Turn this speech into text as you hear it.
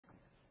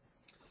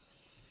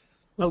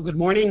Well, good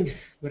morning,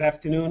 good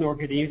afternoon, or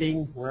good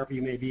evening, wherever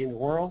you may be in the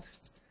world.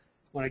 I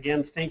want to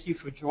again thank you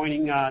for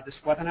joining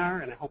this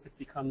webinar, and I hope it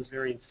becomes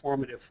very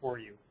informative for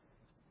you.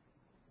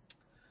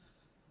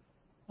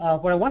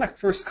 What I want to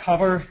first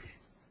cover,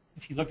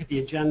 if you look at the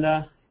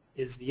agenda,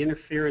 is the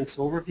interference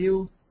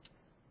overview,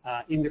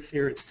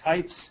 interference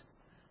types,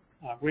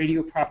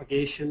 radio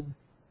propagation,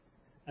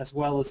 as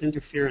well as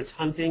interference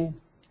hunting.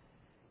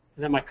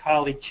 And then my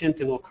colleague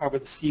Chintan will cover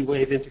the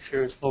C-wave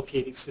interference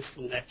locating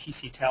system that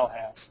PCTEL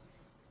has.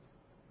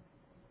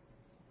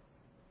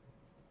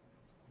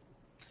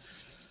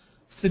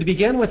 So to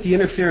begin with the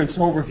interference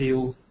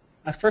overview,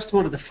 I first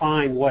want to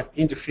define what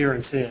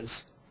interference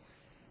is.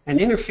 And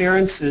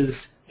interference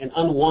is an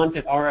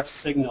unwanted RF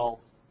signal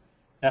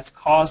that's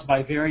caused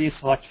by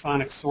various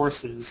electronic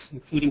sources,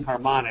 including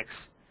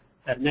harmonics,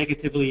 that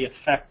negatively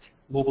affect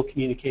mobile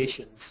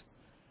communications.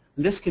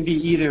 And this can be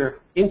either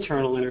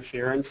internal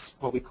interference,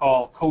 what we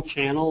call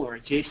co-channel or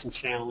adjacent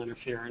channel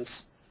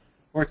interference,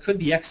 or it could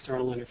be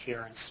external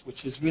interference,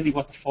 which is really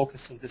what the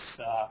focus of this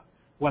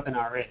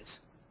webinar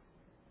is.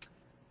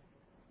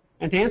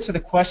 And to answer the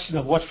question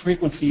of what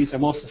frequencies are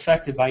most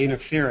affected by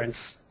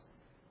interference,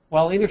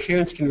 well,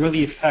 interference can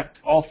really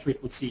affect all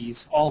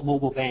frequencies, all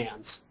mobile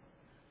bands.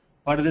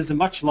 But it is a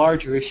much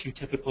larger issue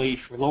typically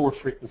for lower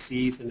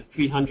frequencies in the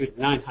 300 to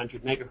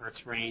 900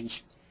 megahertz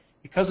range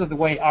because of the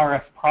way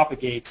RF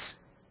propagates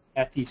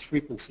at these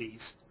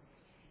frequencies,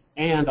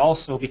 and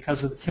also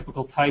because of the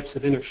typical types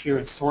of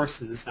interference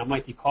sources that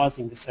might be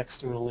causing this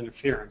external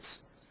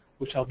interference,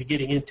 which I'll be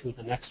getting into in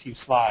the next few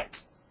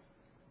slides.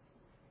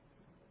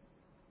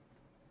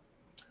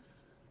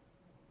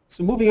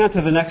 So moving on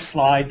to the next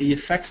slide, the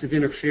effects of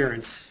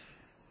interference.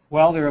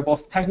 Well, there are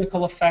both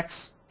technical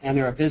effects and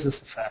there are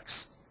business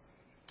effects.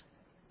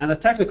 And the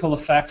technical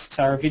effects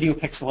are video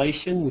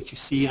pixelation, which you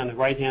see on the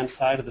right-hand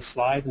side of the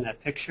slide in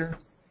that picture.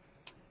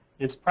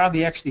 And it's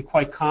probably actually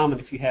quite common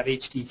if you have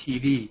HD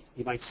TV.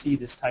 You might see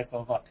this type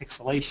of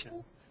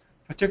pixelation,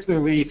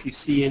 particularly if you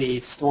see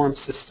any storm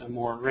system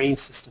or rain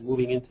system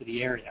moving into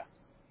the area.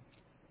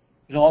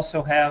 It'll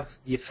also have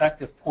the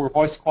effect of poor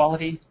voice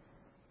quality,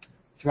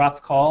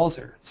 dropped calls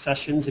or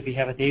sessions if you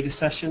have a data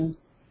session.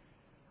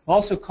 It'll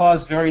also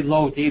cause very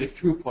low data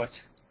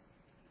throughput,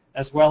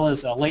 as well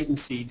as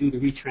latency due to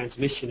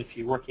retransmission if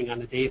you're working on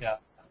a data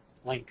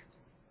link.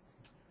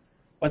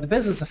 But the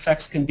business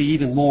effects can be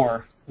even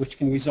more, which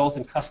can result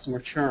in customer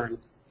churn.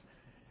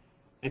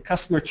 And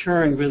customer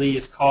churn really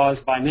is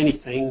caused by many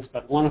things,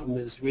 but one of them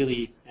is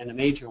really, and a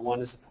major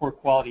one, is the poor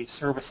quality of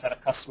service that a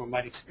customer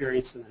might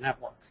experience in the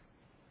network.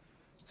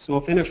 So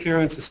if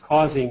interference is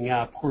causing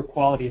poor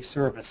quality of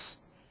service,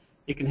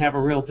 it can have a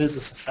real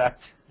business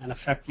effect and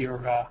affect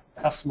your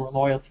customer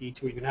loyalty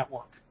to your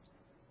network.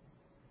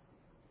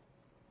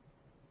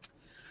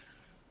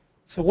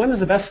 So when is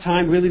the best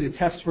time really to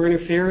test for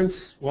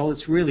interference? Well,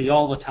 it's really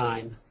all the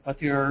time, but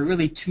there are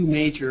really two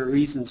major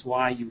reasons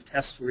why you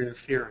test for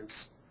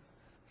interference.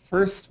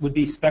 First would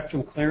be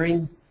spectrum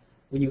clearing,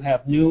 when you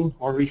have new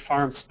or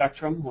refarmed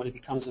spectrum when it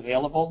becomes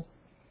available.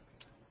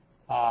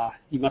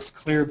 You must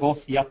clear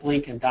both the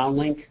uplink and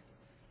downlink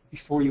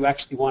before you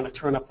actually want to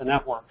turn up the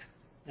network.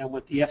 And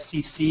with the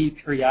FCC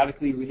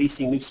periodically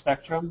releasing new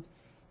spectrum,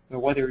 or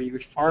whether you're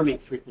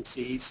refarming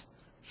frequencies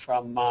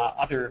from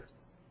other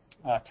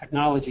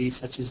technologies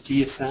such as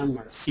GSM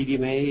or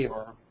CDMA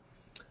or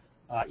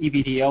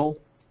EVDO,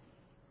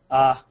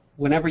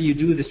 whenever you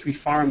do this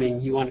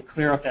refarming, you want to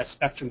clear up that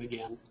spectrum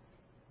again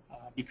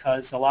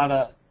because a lot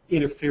of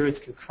interference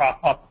can crop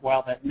up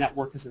while that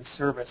network is in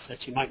service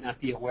that you might not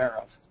be aware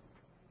of.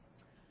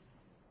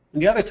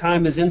 And the other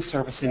time is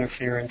in-service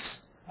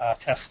interference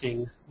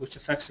testing, which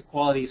affects the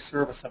quality of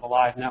service of a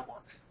live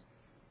network.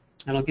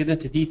 And I'll get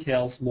into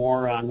details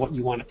more on what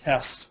you want to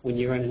test when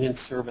you're in an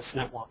in-service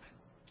network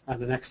on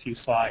the next few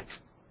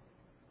slides.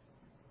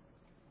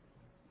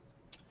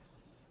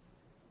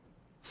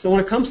 So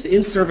when it comes to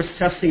in-service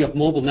testing of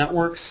mobile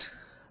networks,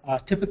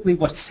 typically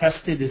what's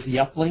tested is the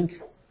uplink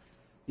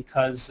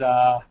because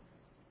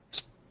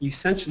you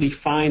essentially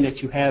find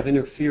that you have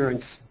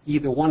interference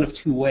either one of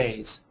two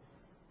ways.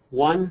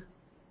 One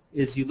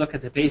is you look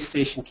at the base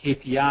station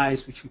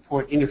KPIs, which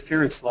report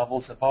interference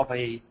levels above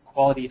a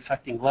quality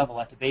affecting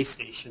level at the base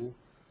station.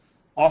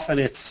 Often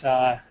it's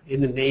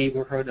in the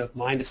neighborhood of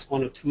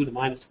 -102 to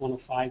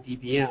 -105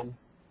 dBm.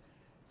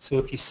 So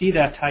if you see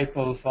that type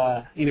of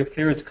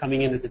interference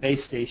coming into the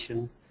base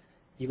station,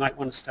 you might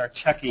want to start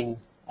checking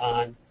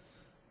on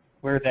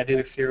where that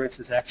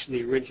interference is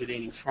actually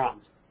originating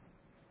from.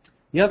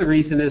 The other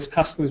reason is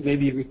customers may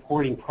be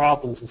reporting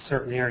problems in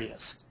certain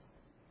areas.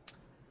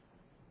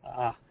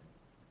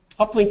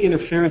 Uplink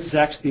interference is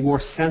actually more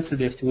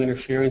sensitive to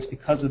interference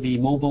because of the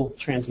mobile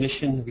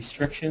transmission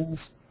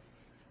restrictions.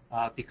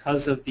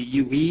 Because of the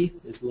UE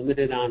is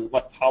limited on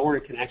what power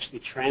it can actually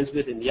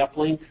transmit in the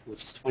uplink,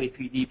 which is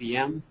 23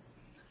 dBm.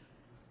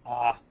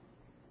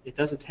 It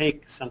doesn't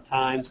take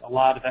sometimes a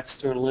lot of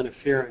external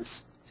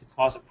interference to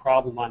cause a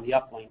problem on the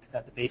uplink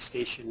that the base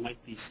station might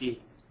be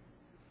seeing.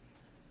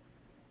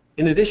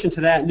 In addition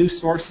to that, new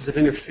sources of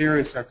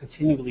interference are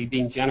continually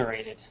being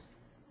generated.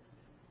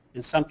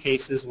 In some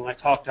cases, when I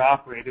talk to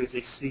operators,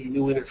 they see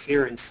new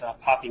interference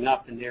popping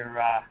up in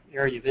their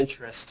area of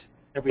interest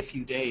every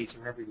few days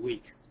or every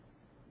week.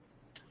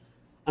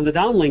 On the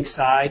downlink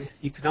side,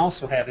 you can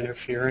also have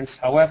interference.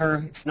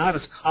 However, it's not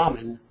as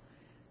common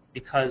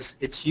because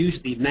it's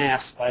usually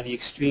masked by the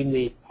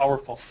extremely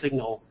powerful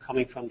signal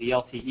coming from the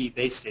LTE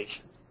base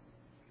station.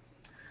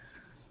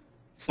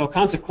 So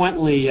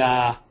consequently,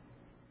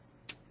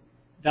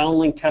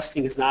 downlink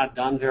testing is not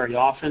done very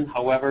often.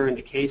 However, in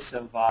the case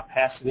of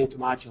passive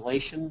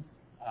intermodulation,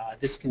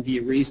 this can be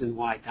a reason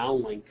why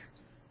downlink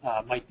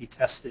might be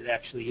tested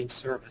actually in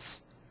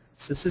service.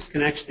 Since this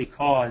can actually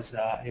cause,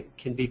 it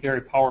can be very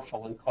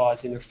powerful and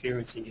cause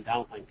interference in your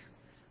downlink,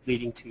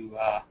 leading to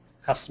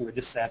customer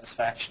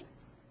dissatisfaction.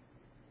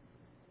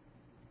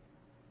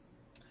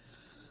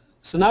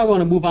 So now I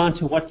want to move on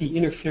to what the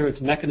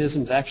interference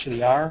mechanisms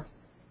actually are.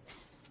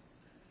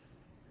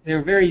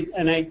 They're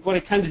what I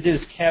kind of did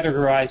is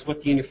categorize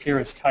what the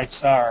interference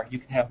types are. You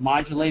can have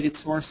modulated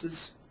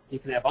sources, you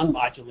can have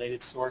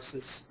unmodulated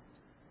sources,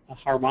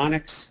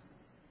 harmonics,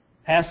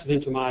 passive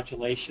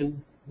intermodulation,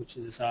 which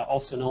is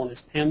also known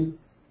as PIM,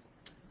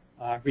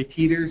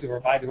 repeaters or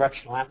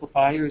bidirectional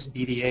amplifiers,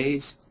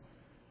 BDAs,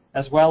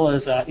 as well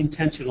as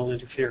intentional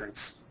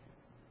interference.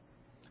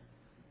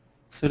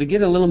 So to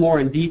get a little more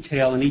in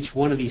detail in each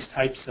one of these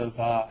types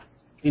of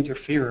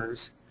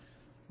interferers,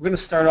 we're going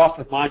to start off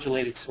with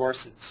modulated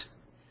sources.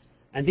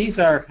 And these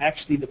are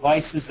actually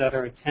devices that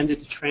are intended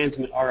to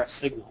transmit RF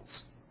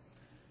signals.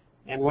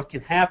 And what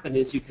can happen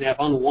is you can have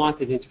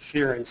unwanted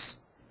interference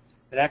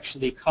that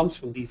actually comes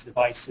from these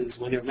devices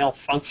when they're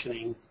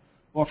malfunctioning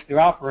or if they're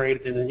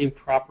operated in an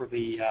improper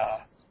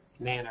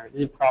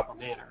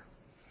manner.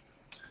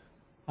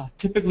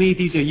 Typically,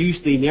 these are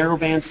usually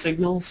narrowband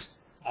signals.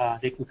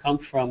 They can come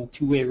from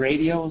two-way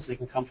radios. They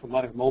can come from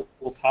other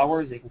mobile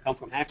towers. They can come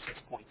from access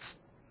points.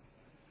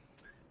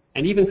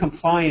 And even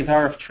compliant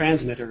RF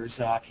transmitters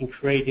can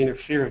create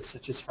interference,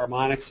 such as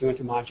harmonics or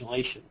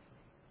intermodulation.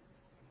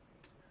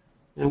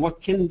 And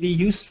what can be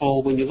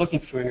useful when you're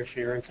looking for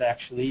interference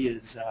actually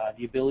is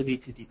the ability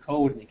to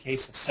decode, in the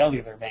case of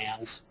cellular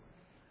bands,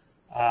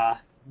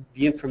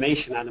 the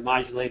information on the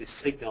modulated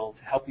signal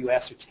to help you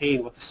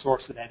ascertain what the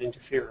source of that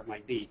interferer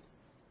might be.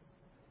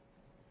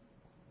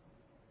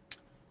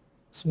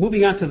 So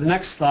moving on to the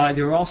next slide,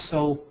 there are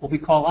also what we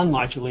call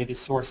unmodulated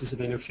sources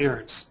of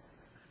interference.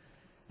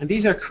 And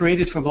these are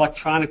created from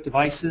electronic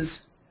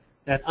devices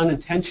that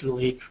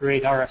unintentionally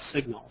create RF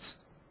signals.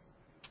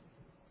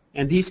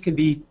 And these can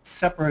be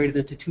separated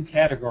into two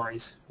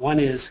categories. One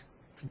is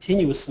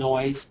continuous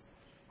noise,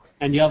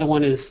 and the other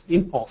one is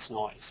impulse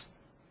noise.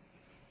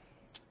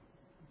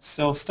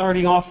 So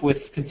starting off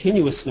with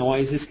continuous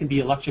noise, this can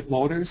be electric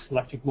motors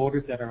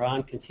that are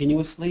on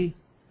continuously.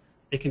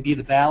 It can be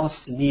the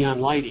ballast and neon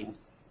lighting.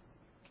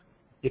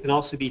 It can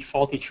also be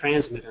faulty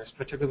transmitters,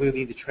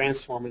 particularly the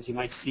transformers you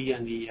might see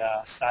on the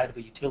side of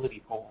a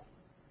utility pole.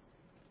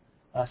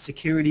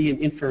 Security and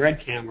infrared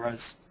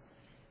cameras,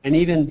 and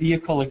even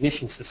vehicle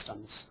ignition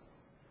systems.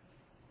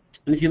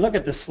 And if you look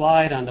at the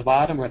slide on the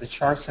bottom, or the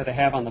charts that I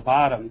have on the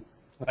bottom,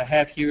 what I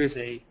have here is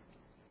a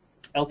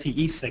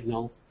LTE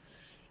signal.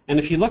 And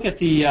if you look at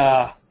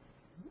the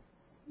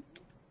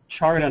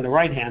chart on the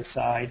right-hand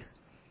side,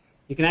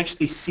 you can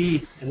actually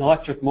see an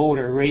electric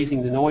motor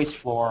raising the noise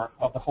floor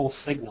of the whole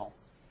signal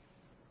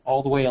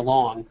all the way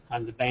along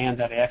on the band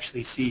that I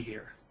actually see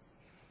here.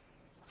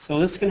 So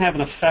this can have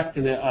an effect,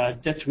 and a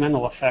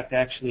detrimental effect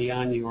actually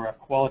on your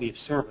quality of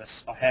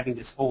service by having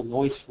this whole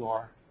noise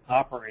floor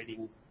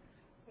operating,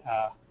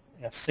 a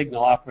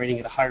signal operating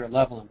at a higher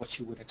level than what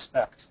you would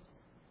expect.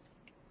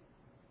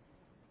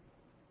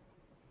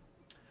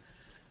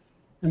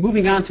 And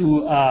moving on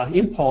to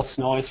impulse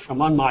noise from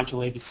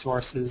unmodulated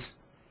sources.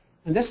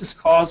 And this is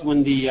caused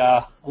when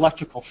the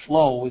electrical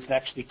flow is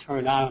actually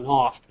turned on and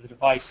off to the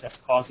device that's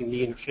causing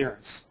the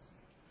interference.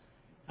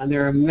 And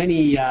there are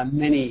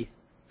many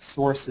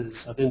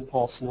sources of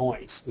impulse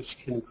noise, which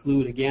can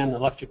include, again,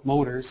 electric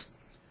motors,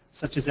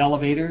 such as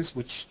elevators,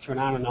 which turn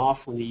on and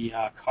off when the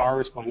car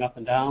is going up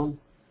and down,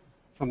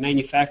 from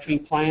manufacturing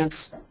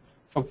plants,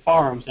 from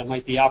farms that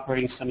might be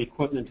operating some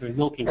equipment during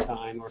milking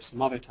time or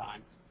some other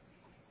time.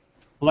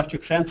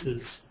 Electric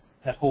fences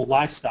that hold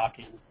livestock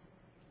in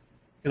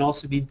can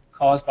also be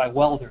caused by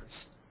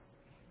welders.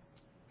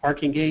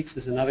 Parking gates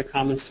is another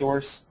common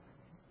source.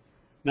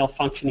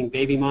 Malfunctioning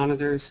baby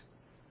monitors.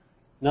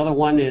 Another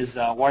one is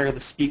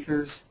wireless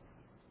speakers.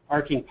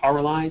 Arcing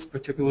power lines,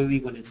 particularly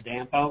when it's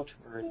damp out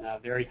or in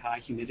very high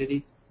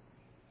humidity.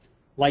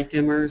 Light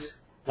dimmers,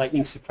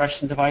 lightning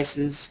suppression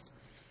devices,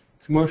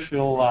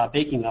 commercial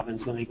baking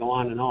ovens when they go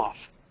on and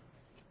off.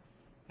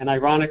 And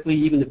ironically,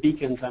 even the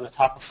beacons on the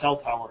top of cell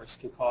towers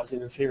can cause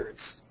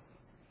interference.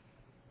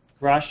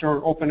 Garage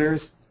door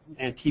openers,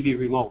 and TV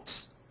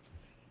remotes.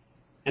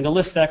 And the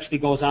list actually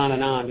goes on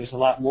and on. There's a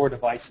lot more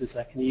devices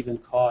that can even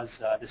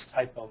cause this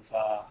type of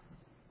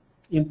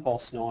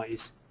impulse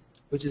noise,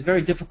 which is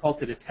very difficult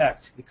to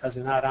detect because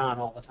they're not on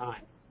all the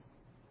time.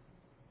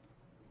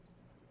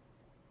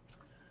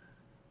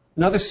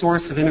 Another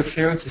source of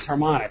interference is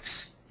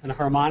harmonics. and a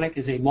harmonic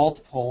is a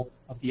multiple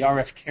of the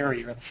RF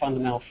carrier, the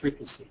fundamental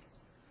frequency.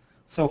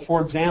 So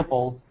for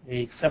example,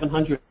 a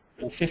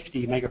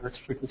 750 megahertz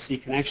frequency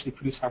can actually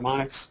produce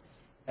harmonics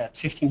at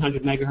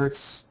 1500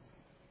 megahertz,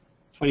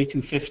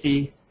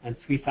 2250, and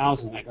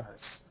 3000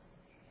 megahertz.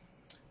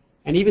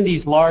 And even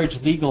these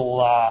large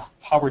legal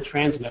power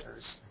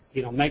transmitters,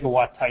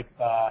 megawatt type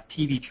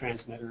TV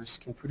transmitters,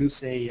 can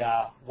produce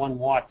a 1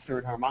 watt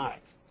third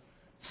harmonic.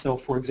 So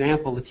for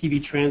example, the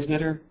TV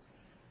transmitter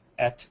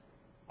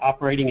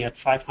operating at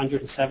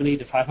 570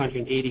 to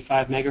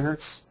 585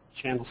 megahertz,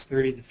 channels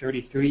 30 to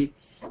 33,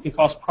 can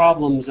cause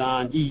problems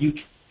on EU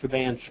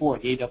band 4,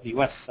 the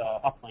AWS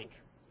uplink,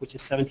 which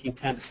is 1710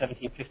 to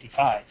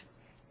 1755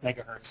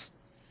 megahertz.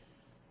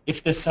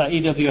 If this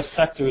AWS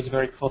sector is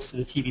very close to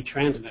the TV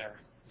transmitter,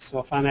 so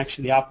if I'm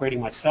actually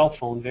operating my cell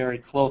phone very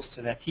close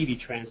to that TV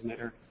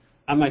transmitter,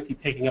 I might be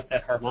picking up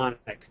that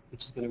harmonic,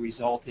 which is going to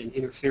result in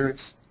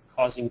interference,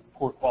 causing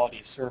poor quality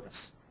of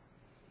service.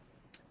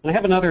 And I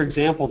have another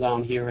example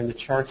down here in the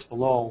charts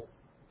below.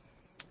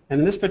 And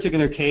in this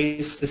particular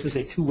case, this is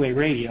a two-way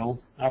radio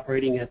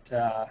operating at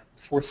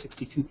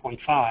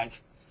 462.5. And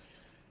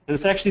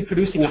it's actually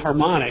producing a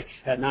harmonic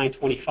at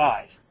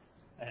 925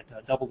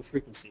 at double the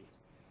frequency.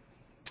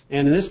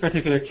 And in this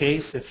particular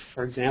case, if,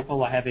 for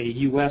example, I have a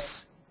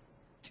US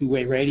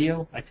two-way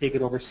radio, I take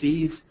it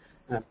overseas,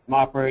 and I'm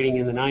operating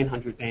in the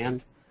 900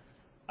 band,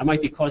 I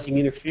might be causing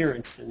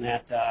interference in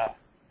that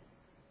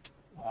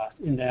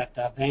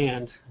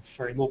band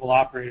for a mobile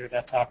operator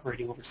that's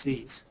operating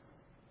overseas.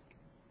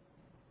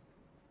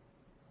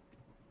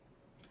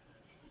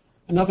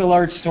 Another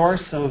large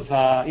source of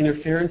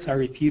interference are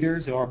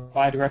repeaters or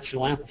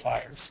bidirectional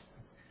amplifiers.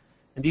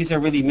 And these are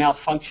really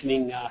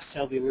malfunctioning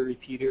cellular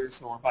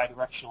repeaters or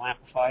bidirectional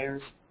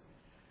amplifiers,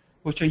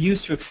 which are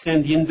used to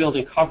extend the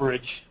in-building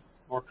coverage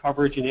or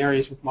coverage in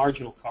areas with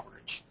marginal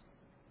coverage.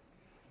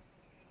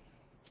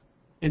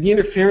 And the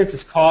interference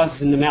is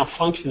caused in the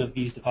malfunction of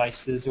these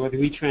devices or the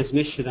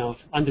retransmission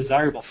of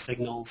undesirable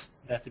signals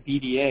that the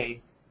BDA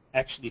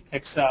actually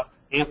picks up,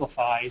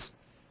 amplifies,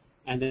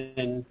 and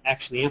then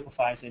actually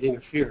amplifies that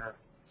interferer,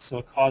 so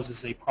it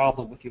causes a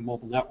problem with your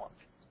mobile network.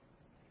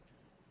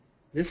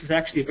 This is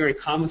actually a very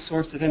common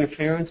source of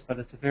interference, but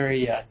it's a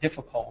very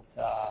difficult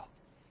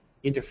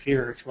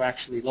interferer to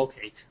actually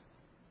locate.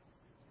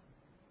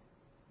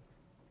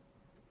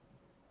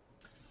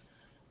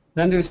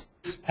 Then there's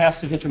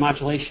passive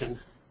intermodulation.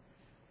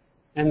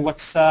 And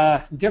what's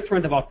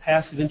different about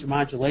passive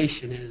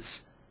intermodulation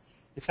is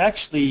it's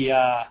actually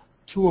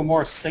two or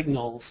more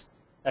signals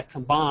that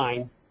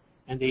combine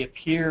and they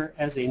appear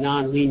as a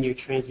nonlinear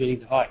transmitting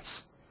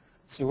device.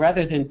 So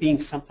rather than being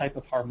some type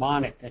of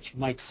harmonic that you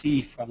might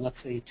see from, let's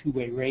say, a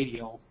two-way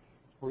radio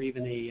or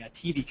even a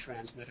TV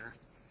transmitter,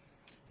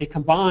 they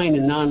combine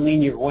in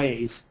nonlinear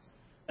ways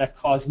that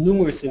cause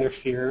numerous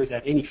interferers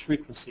at any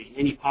frequency,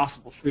 any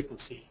possible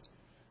frequency,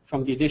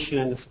 from the addition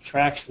and the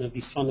subtraction of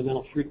these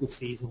fundamental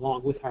frequencies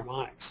along with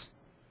harmonics.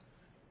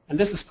 And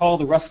this is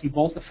called the rusty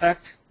bolt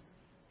effect.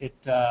 It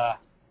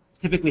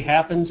typically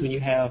happens when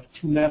you have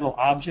two metal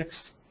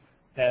objects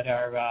that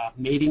are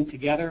mating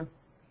together,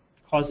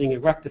 causing a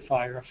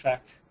rectifier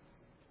effect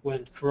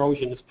when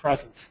corrosion is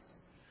present.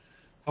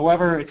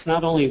 However, it's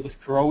not only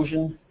with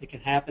corrosion. It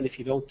can happen if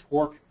you don't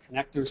torque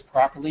connectors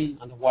properly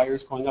on the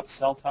wires going up a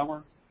cell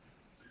tower.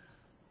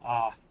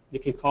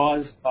 It can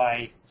cause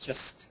by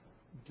just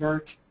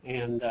dirt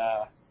and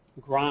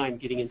grime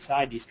getting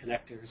inside these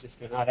connectors if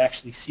they're not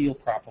actually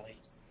sealed properly.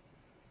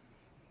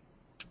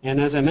 And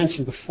as I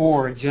mentioned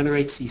before, it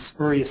generates these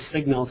spurious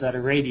signals that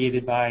are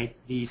radiated by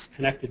these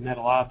connected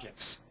metal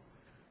objects.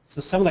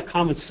 So some of the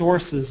common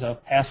sources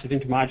of passive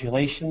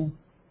intermodulation,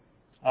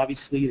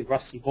 obviously the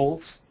rusty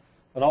bolts,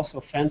 but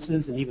also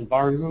fences and even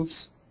barn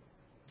roofs.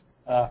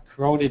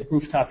 Corroded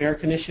rooftop air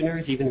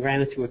conditioners. Even ran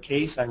into a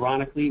case,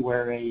 ironically,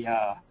 where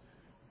a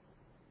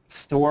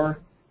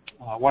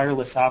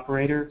wireless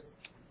operator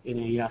in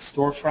a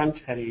storefront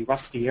had a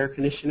rusty air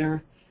conditioner.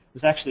 It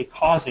was actually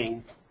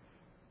causing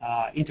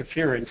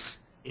interference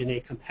in a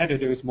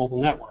competitor's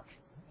mobile network,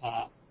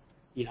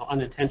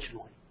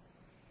 unintentionally.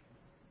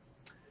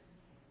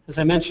 As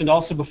I mentioned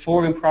also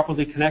before,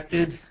 improperly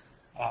connected,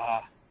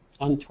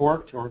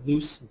 untorqued or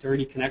loose,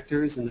 dirty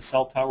connectors in the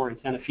cell tower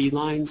antenna feed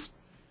lines.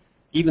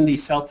 Even the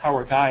cell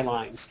tower guy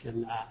lines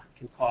can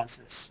cause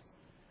this,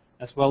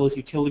 as well as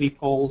utility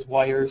poles,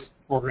 wires,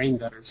 or rain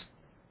gutters.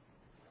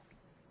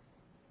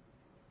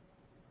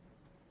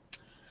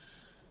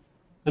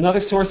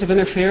 Another source of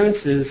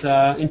interference is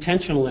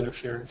intentional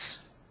interference.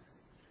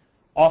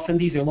 Often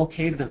these are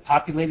located in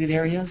populated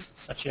areas,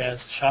 such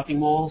as shopping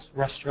malls,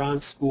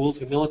 restaurants,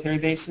 schools, or military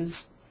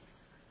bases.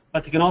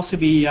 But they can also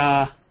be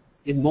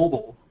in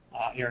mobile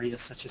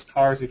areas, such as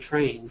cars or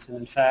trains. And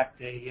in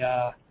fact,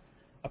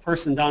 a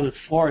person down in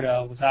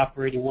Florida was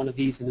operating one of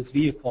these in his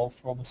vehicle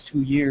for almost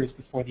 2 years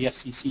before the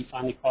FCC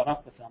finally caught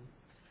up with them.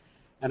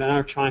 And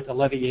are trying to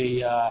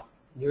levy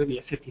nearly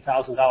a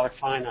 $50,000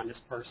 fine on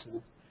this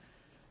person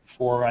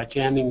for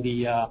jamming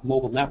the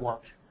mobile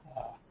network.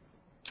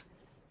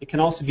 It can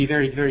also be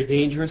very, very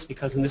dangerous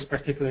because in this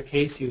particular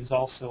case he was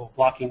also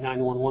blocking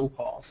 911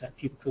 calls that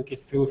people couldn't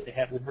get through if they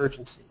had an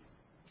emergency.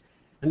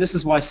 And this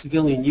is why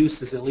civilian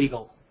use is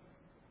illegal.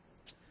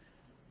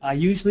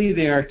 Usually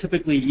they are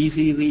typically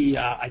easily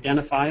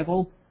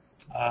identifiable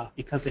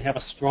because they have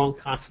a strong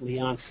constantly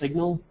on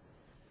signal.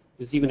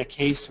 There's even a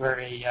case where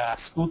a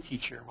school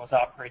teacher was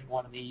operating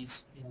one of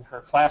these in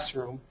her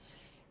classroom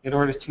in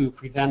order to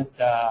prevent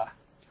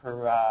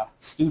her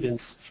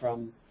students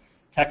from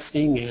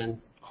texting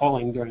and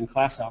calling during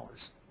class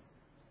hours.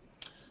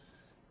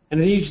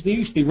 And it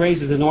usually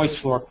raises the noise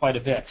floor quite a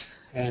bit.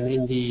 And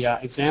in the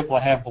example I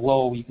have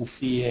below, you can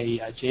see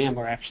a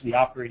jammer actually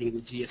operating in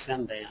the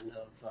GSM band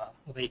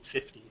of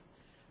 850.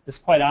 It's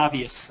quite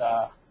obvious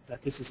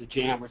that this is a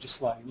jammer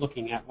just like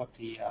looking at what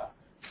the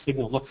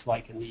signal looks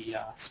like in the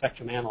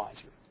spectrum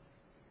analyzer.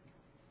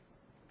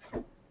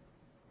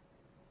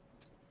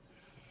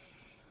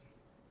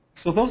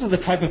 So those are the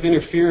type of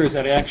interferers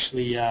that I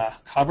actually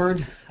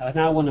covered.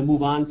 Now I want to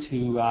move on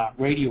to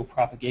radio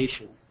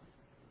propagation.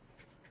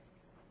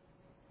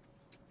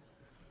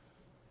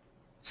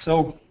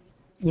 So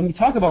when we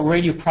talk about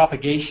radio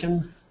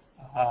propagation,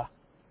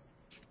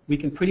 we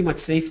can pretty much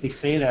safely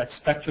say that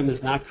spectrum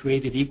is not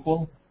created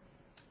equal.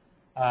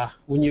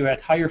 When you're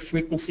at higher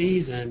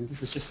frequencies, and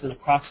this is just an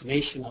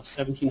approximation of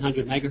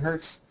 1700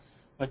 megahertz,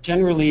 but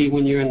generally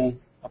when you're in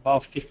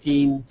above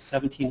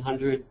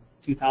 1700,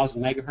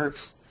 2000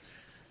 megahertz,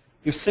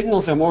 your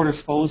signals are more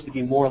disposed to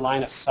be more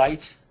line of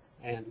sight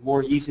and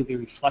more easily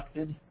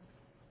reflected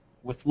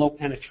with low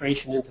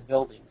penetration into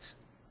buildings.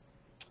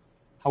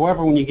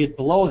 However, when you get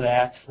below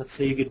that, let's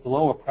say you get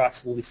below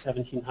approximately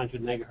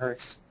 1700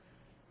 megahertz,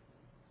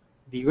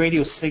 the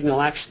radio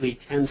signal actually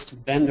tends to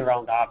bend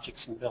around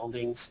objects in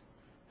buildings,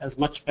 has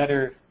much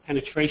better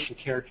penetration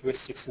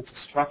characteristics into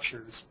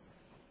structures,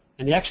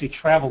 and they actually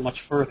travel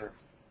much further.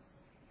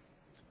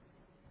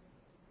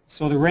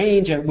 So the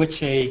range at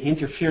which an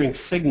interfering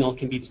signal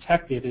can be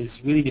detected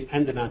is really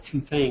dependent on two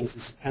things.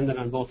 It's dependent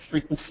on both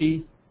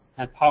frequency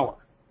and power.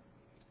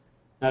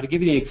 Now to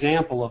give you an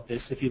example of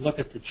this, if you look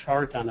at the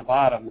chart on the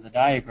bottom of the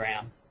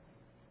diagram,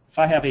 if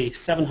I have a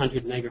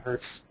 700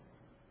 megahertz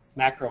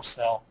macro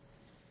cell,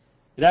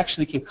 it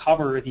actually can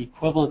cover the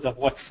equivalent of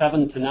what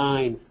 7 to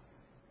 9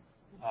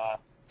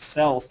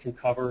 cells can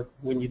cover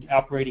when you're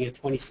operating at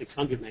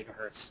 2600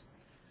 megahertz.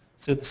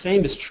 So the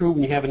same is true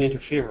when you have an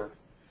interferer.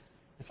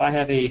 If I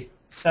have a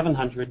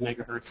 700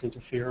 megahertz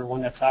interferer,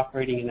 one that's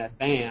operating in that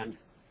band,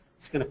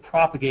 it's going to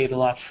propagate a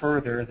lot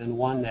further than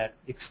one that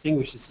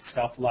extinguishes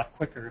itself a lot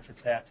quicker if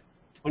it's at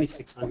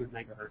 2600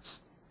 megahertz.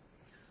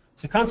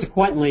 So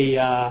consequently,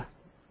 what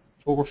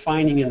we're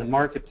finding in the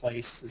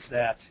marketplace is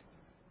that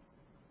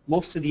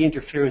most of the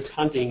interference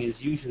hunting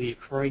is usually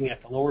occurring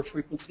at the lower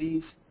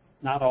frequencies,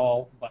 not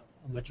all, but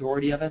a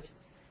majority of it,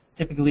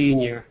 typically in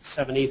your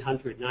 700,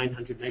 800,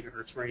 900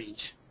 megahertz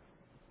range.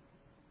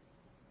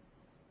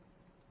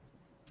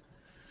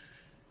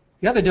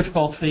 The other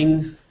difficult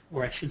thing,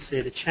 or I should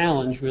say the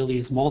challenge really,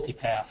 is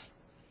multipath.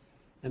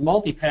 And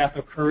multipath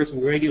occurs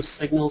when radio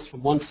signals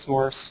from one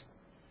source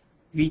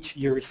reach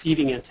your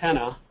receiving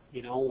antenna,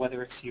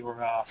 whether it's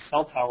your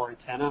cell tower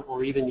antenna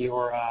or even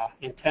your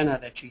antenna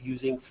that you're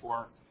using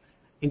for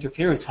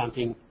interference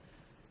hunting,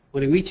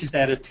 when it reaches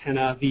that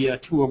antenna via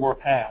two or more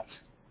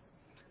paths.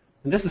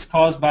 And this is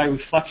caused by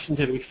reflections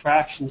and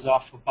refractions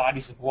off of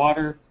bodies of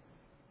water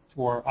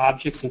or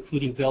objects,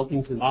 including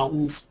buildings and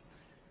mountains.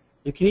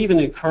 It can even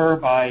occur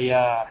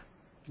by,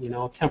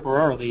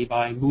 temporarily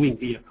by moving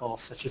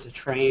vehicles, such as a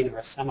train or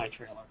a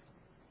semi-trailer.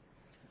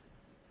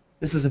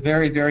 This is a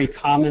very, very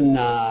common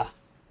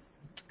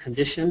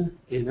condition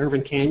in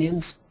urban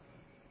canyons,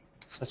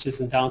 such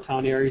as in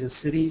downtown areas of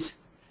cities,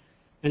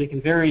 and it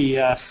can very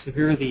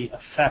severely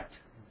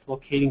affect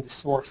locating the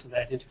source of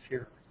that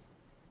interferer.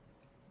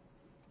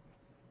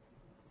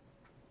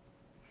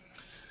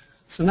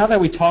 So now that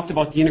we talked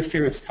about the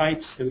interference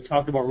types and we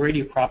talked about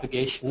radio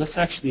propagation, let's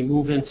actually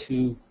move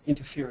into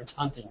interference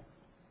hunting.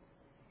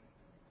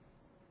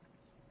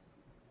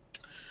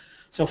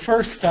 So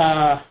first,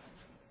 let's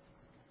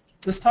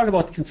talk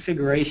about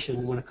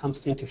configuration when it comes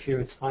to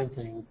interference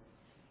hunting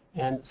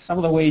and some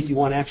of the ways you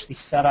want to actually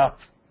set up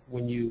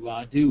when you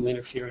do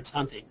interference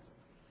hunting.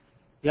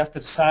 You have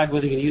to decide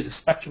whether you're going to use a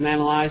spectrum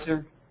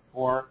analyzer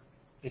or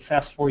a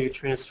fast Fourier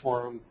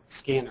transform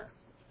scanner.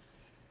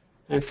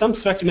 And some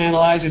spectrum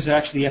analyzers are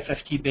actually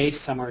FFT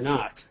based, some are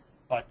not.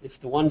 But if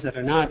the ones that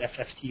are not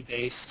FFT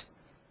based,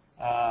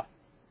 they're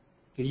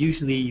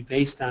usually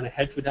based on a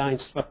heterodyne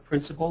swept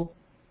principle,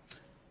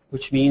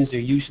 which means they're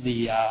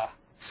usually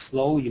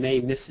slow. You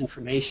may miss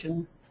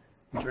information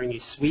during a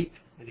sweep,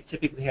 and they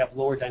typically have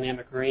lower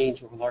dynamic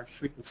range over large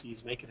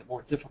frequencies, making it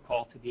more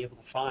difficult to be able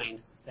to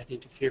find that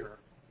interferer.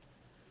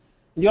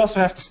 And you also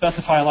have to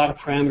specify a lot of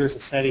parameters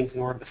and settings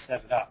in order to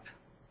set it up.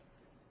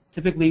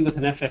 Typically with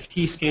an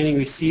FFT scanning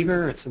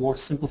receiver, it's a more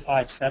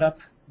simplified setup,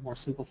 a more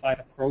simplified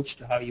approach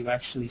to how you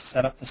actually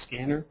set up the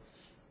scanner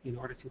in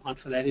order to hunt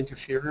for that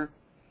interferer.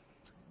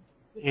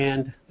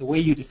 And the way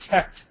you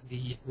detect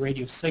the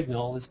radio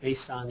signal is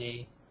based on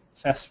a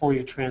fast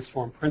Fourier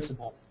transform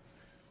principle.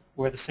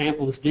 where the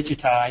sample is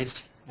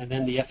digitized and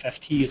then the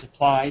FFT is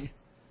applied,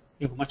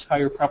 you have a much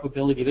higher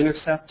probability of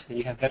intercept and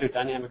you have better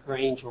dynamic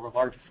range over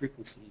larger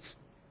frequencies.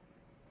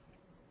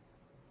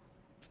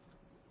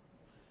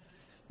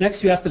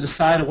 Next, you have to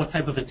decide on what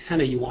type of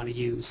antenna you want to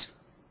use.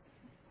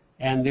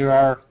 And there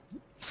are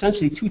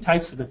essentially two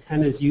types of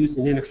antennas used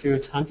in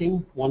interference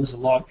hunting. One is a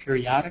log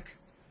periodic.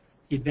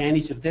 The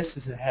advantage of this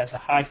is it has a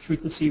high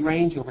frequency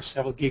range over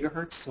several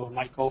gigahertz, so it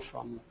might go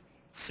from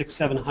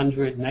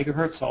 600-700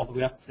 megahertz all the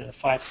way up to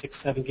 5, 6,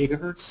 7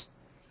 gigahertz.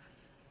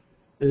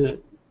 The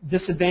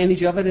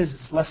disadvantage of it is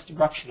it's less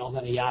directional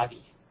than a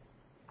Yagi.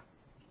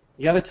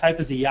 The other type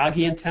is a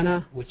Yagi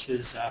antenna, which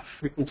is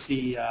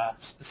frequency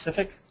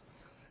specific.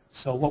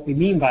 So what we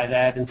mean by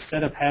that,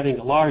 instead of having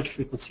a large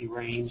frequency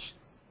range,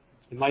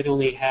 you might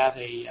only have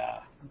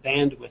a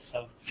bandwidth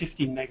of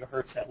 15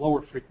 megahertz at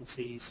lower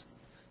frequencies,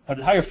 but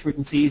at higher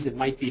frequencies it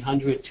might be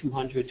 100,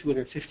 200,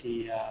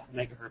 250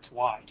 megahertz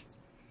wide.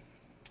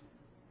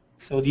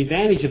 So the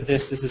advantage of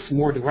this is it's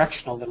more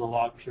directional than a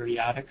log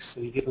periodic,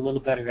 so you get a little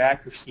better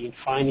accuracy in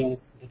finding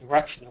the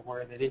direction of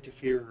where that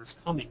interferer is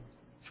coming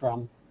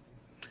from.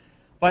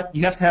 But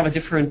you have to have a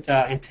different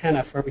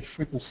antenna for every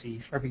frequency,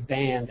 for every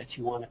band that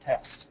you want to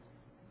test.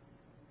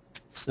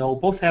 So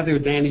both have their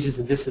advantages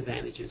and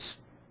disadvantages.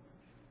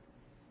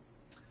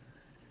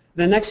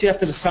 Then next you have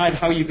to decide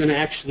how you're going to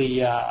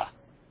actually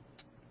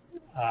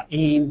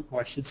aim,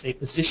 or I should say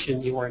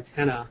position your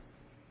antenna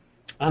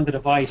on the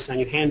device, on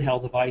your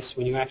handheld device,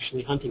 when you're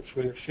actually hunting for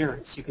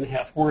interference. You can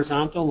have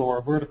horizontal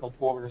or vertical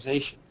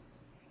polarization.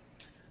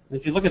 And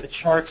if you look at the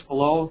charts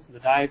below, the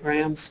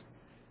diagrams,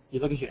 you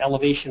look at your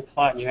elevation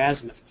plot and your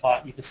azimuth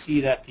plot, you can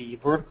see that the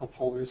vertical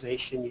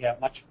polarization, you have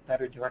much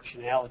better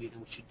directionality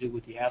than what you do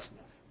with the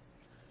azimuth.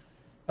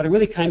 But it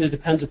really kind of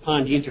depends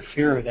upon the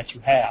interferer that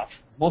you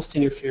have. Most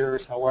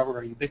interferers, however,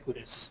 are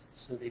ubiquitous,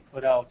 so they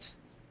put out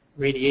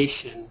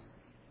radiation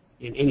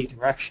in any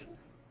direction.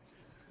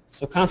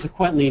 So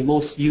consequently,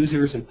 most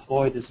users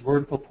employ this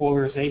vertical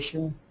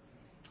polarization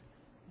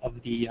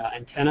of the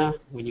antenna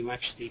when you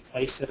actually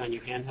place it on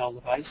your handheld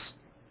device.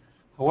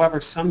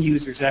 However, some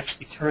users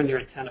actually turn their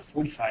antenna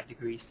 45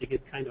 degrees to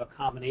get kind of a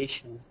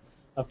combination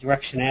of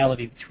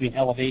directionality between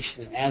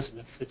elevation and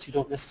azimuth, so that you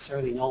don't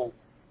necessarily know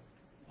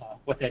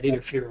what that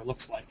interferer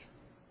looks like.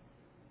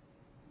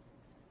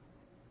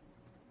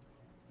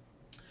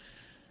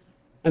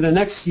 And then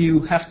next you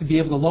have to be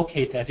able to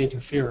locate that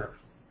interferer.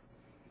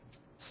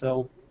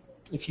 So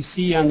if you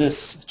see on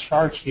this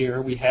chart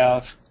here, we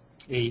have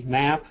a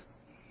map,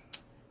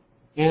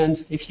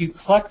 and if you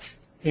collect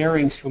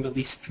bearings from at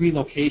least 3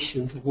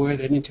 locations of where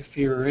that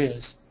interferer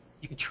is,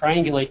 you can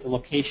triangulate the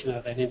location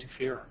of that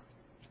interferer.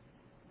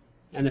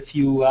 And if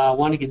you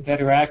want to get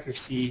better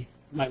accuracy,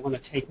 you might want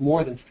to take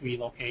more than 3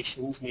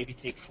 locations, maybe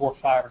take 4,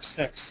 5, or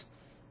 6,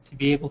 to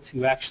be able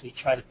to actually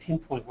try to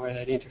pinpoint where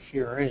that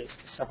interferer is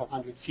to several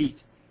hundred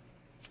feet.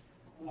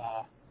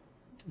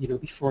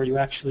 Before you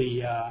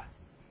actually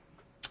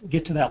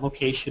get to that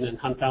location and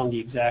hunt down the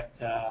exact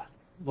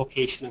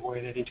location of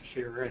where that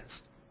interferer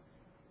is.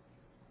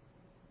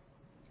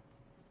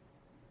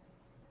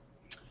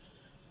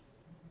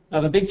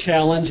 Now the big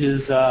challenge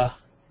is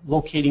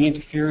locating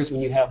interferers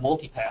when you have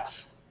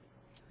multipath.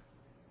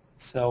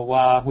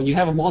 So when you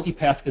have a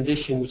multipath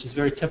condition, which is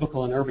very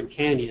typical in urban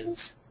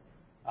canyons,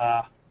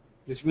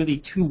 there's really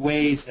 2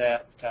 ways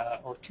that,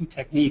 or 2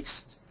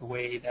 techniques, the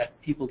way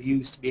that people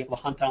use to be able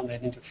to hunt down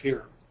that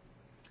interferer.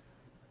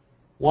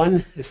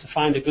 One is to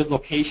find a good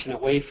location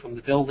away from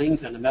the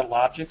buildings and the metal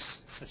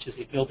objects, such as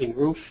a building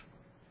roof,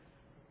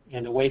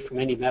 and away from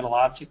any metal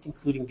object,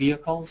 including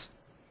vehicles.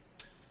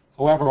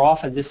 However,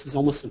 often this is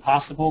almost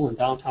impossible in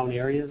downtown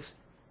areas.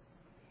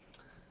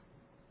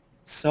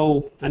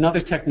 So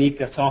another technique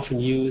that's often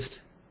used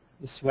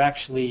is to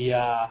actually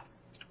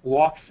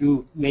walk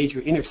through major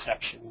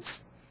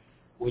intersections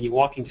when you're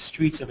walking the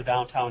streets of a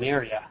downtown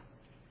area,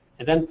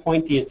 and then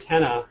point the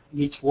antenna in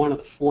each one of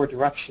the 4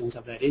 directions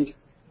of that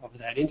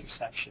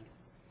intersection.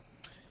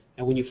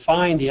 And when you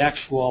find the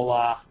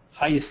actual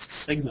highest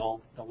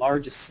signal, the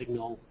largest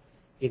signal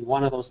in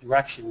one of those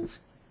directions,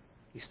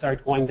 you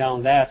start going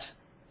down that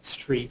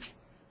street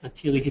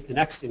until you hit the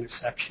next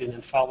intersection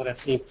and follow that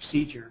same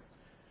procedure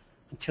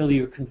until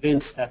you're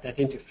convinced that that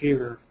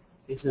interferer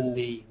is in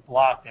the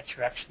block that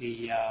you're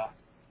actually,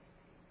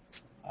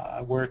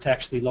 where it's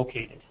actually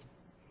located.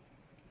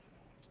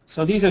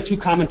 So these are 2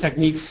 common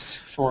techniques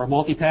for a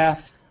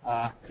multipath.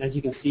 As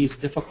you can see, it's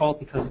difficult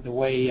because of the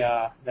way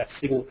that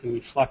signal can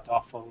reflect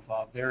off of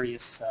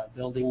various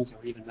buildings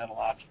or even metal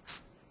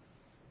objects.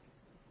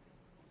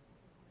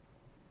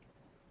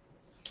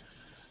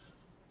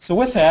 So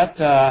with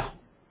that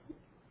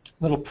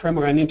little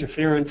primer on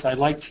interference, I'd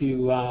like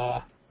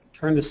to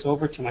turn this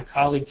over to my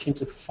colleague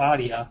Chintu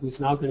Fafadia, who's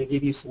now going to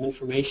give you some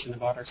information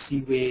about our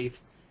C-Wave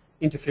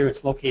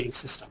interference locating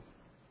system.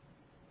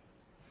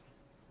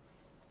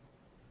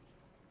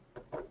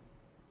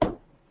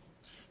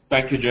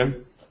 Thank you,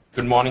 Jim.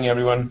 Good morning,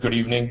 everyone. Good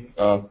evening.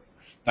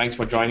 Thanks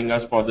for joining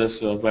us for this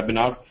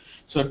webinar.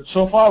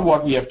 So far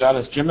what we have done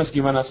is Jim has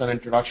given us an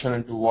introduction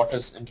into what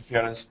is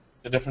interference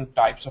the different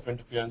types of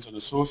interference or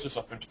the sources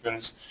of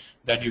interference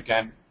that you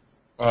can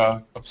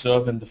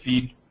observe in the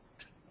field,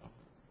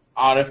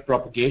 RF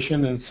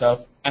propagation in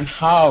itself, and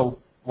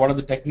what are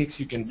the techniques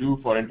you can do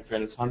for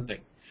interference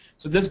hunting.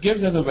 So this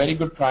gives us a very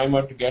good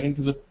primer to get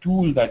into the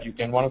tool that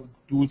one of the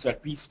tools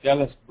that PCTEL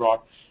has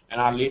brought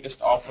and our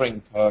latest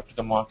offering to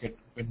the market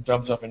in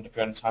terms of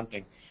interference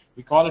hunting.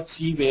 We call it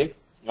C-Wave.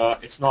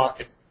 It's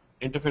not an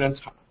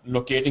interference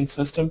locating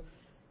system,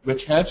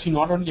 which helps you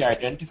not only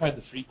identify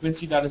the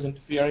frequency that is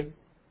interfering,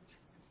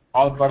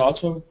 but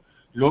also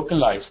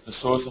localize the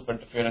source of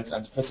interference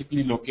and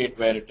physically locate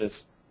where it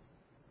is.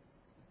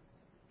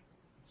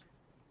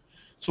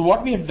 So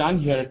what we have done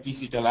here at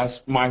PCTEL,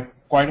 as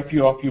quite a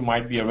few of you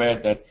might be aware,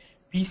 that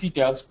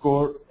PCTEL's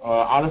core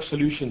RF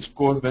Solutions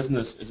core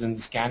business is in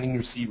the scanning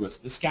receivers.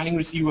 The scanning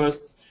receivers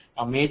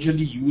are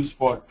majorly used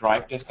for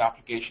drive test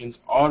applications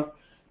or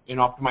in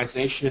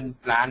optimization,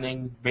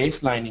 planning,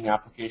 baselining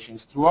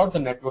applications throughout the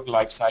network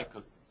life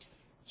cycle.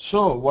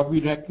 So what we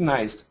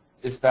recognized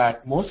is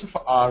that most of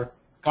our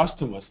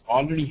customers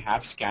already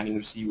have scanning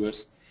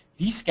receivers.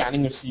 These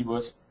scanning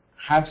receivers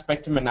have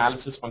spectrum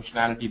analysis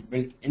functionality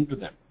built into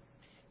them.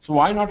 So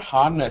why not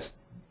harness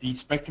the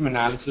spectrum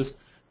analysis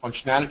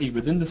functionality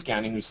within the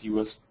scanning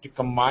receivers to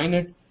combine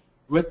it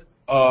with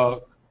a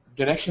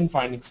direction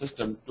finding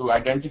system to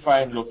identify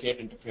and locate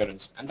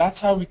interference? And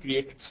that's how we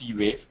created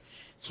C-Wave.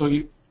 So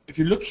if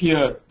you look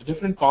here, the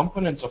different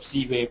components of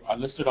C-Wave are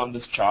listed on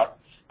this chart.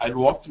 I'll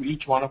walk through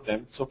each one of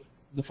them. So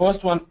the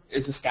first one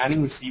is the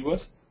scanning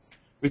receivers,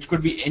 which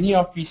could be any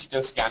of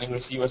PCTEL's scanning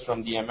receivers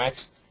from the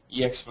MX,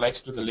 EX Flex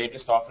to the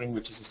latest offering,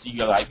 which is the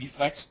Seagull IB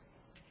Flex.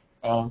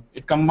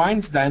 It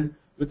combines then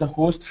with the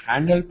host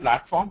handheld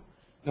platform.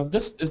 Now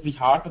this is the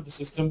heart of the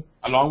system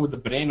along with the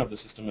brain of the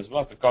system as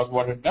well, because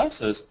what it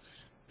does is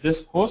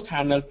this host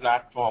handheld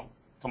platform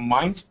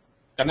connects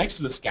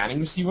to the scanning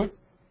receiver.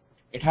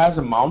 It has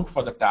a mount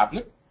for the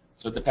tablet,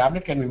 so the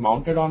tablet can be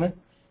mounted on it.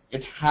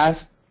 It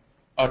has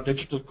a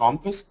digital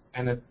compass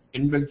and an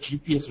inbuilt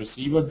GPS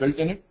receiver built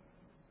in it.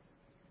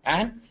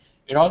 And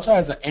it also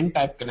has an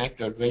N-type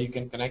connector where you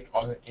can connect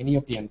any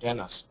of the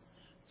antennas.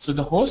 So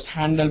the host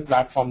handheld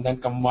platform then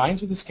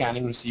combines with the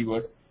scanning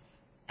receiver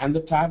and the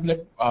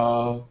tablet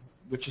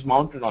which is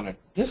mounted on it.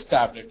 This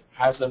tablet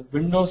has a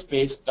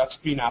Windows-based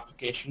touchscreen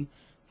application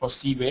for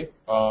C-Wave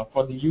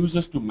for the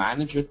users to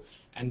manage it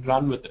and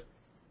run with it.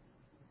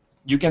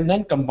 You can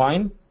then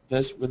combine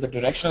this with the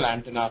directional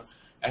antenna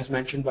as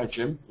mentioned by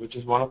Jim, which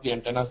is one of the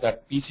antennas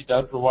that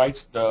PCTEL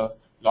provides, the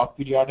log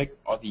periodic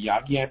or the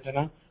Yagi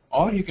antenna,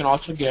 or you can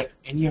also get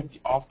any of the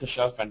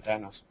off-the-shelf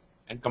antennas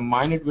and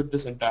combine it with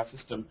this entire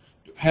system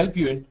to help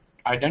you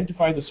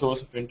identify the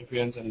source of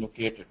interference and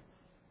locate it.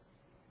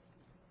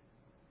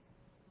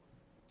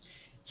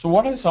 So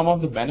what are some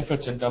of the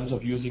benefits in terms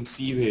of using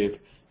C-Wave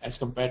as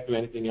compared to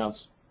anything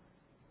else?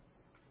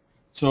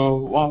 So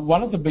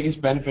one of the biggest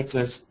benefits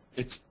is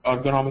its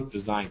ergonomic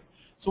design.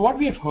 So what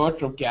we have heard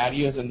from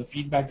carriers and the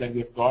feedback that we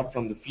have got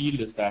from the field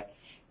is that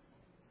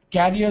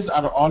carriers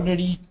are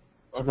already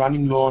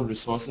running low on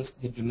resources.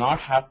 They do not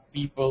have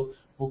people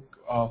who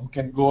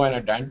can go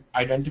and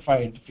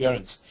identify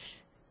interference.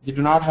 They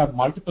do not have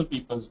multiple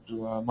people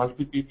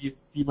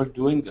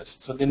doing this.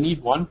 So they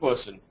need one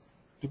person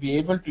to be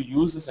able to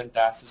use this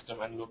entire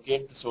system and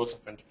locate the source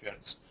of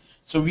interference.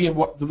 So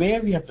the way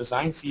we have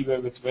designed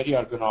C-Wave, it's very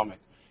ergonomic.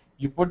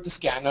 You put the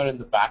scanner in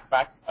the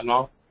backpack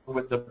along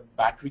with the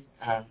battery,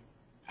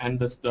 and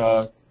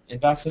the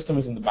entire system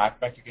is in the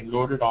backpack. You can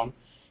load it on,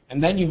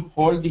 and then you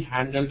hold the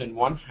handheld in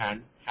one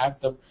hand, have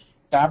the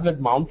tablet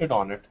mounted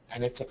on it,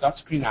 and it's a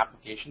touchscreen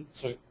application.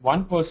 So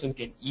one person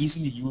can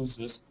easily use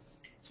this.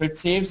 So it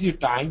saves you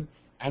time,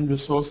 and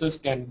resources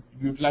can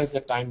utilize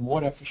that time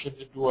more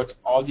efficiently towards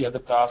all the other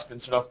tasks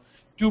instead of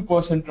two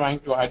person trying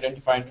to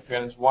identify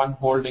interference, one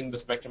holding the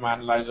spectrum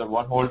analyzer,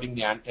 one holding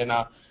the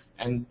antenna,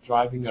 and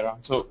driving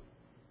around. So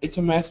it's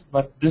a mess,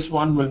 but this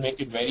one will make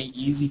it very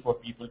easy for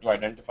people to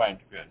identify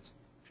interference.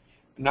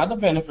 Another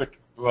benefit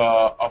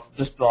of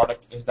this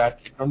product is that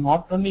it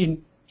not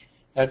only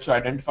helps to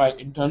identify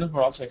internal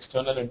but also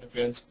external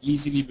interference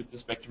easily with the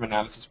spectrum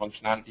analysis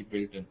functionality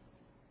built in.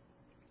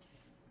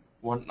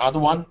 Another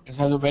one is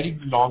has a very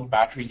long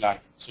battery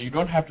life, so you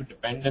don't have to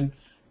depend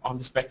on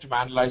the spectrum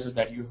analyzers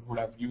that you would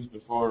have used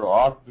before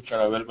or which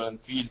are available in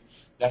the field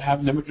that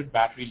have limited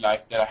battery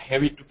life, that are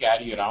heavy to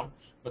carry around.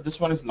 But this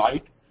one is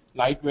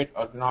lightweight,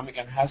 ergonomic,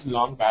 and has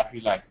long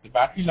battery life. The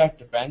battery life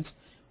depends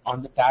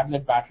on the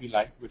tablet battery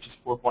life, which is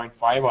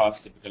 4.5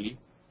 hours typically,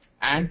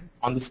 and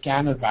on the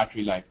scanner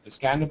battery life. The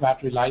scanner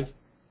battery life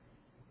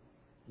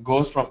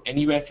goes from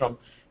anywhere from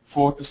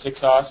 4 to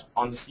 6 hours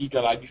on the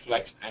Seagull IB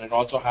Flex, and it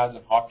also has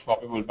a hot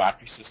swappable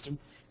battery system,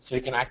 so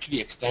you can actually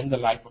extend the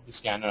life of the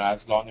scanner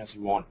as long as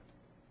you want.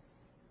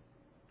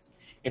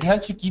 It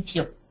helps you keep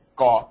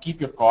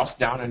your costs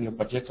down and your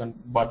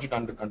budget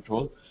under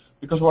control,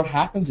 because what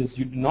happens is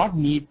you do not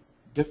need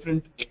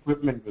different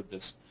equipment with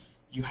this.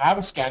 You have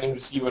a scanning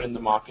receiver in the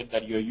market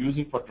that you're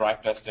using for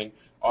drive testing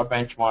or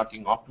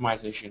benchmarking,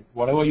 optimization,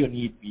 whatever your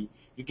need be.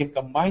 You can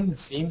combine the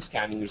same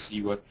scanning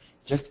receiver,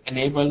 just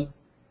enable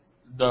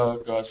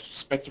the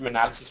spectrum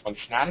analysis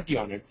functionality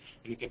on it,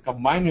 and you can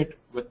combine it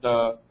with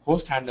the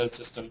host handle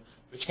system,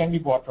 which can be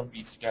bought from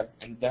PCTEL,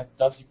 and that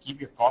thus you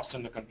keep your costs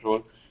under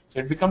control. So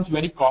it becomes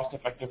very cost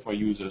effective for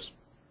users.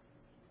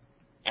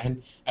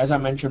 And as I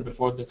mentioned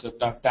before, that's a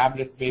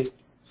tablet-based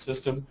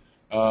system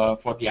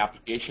for the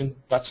application.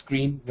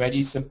 Touchscreen,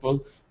 very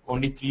simple,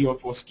 only 3 or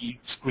 4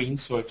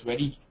 screens, so it's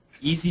very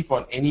easy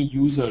for any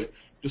user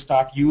to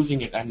start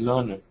using it and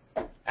learn it.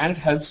 And it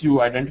helps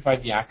you identify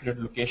the accurate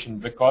location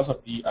because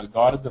of the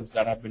algorithms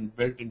that have been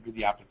built into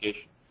the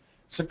application.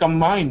 So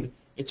combined,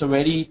 it's a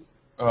very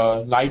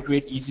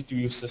lightweight,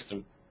 easy-to-use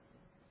system.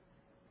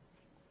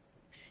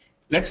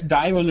 Let's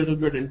dive a little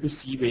bit into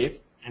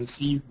C-Wave and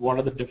see what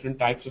are the different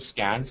types of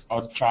scans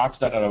or charts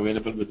that are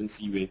available within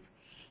C-Wave.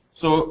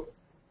 So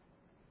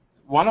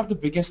one of the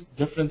biggest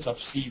difference of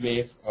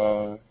C-Wave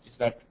is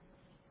that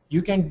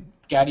you can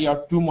carry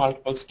out 2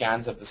 multiple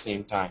scans at the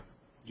same time.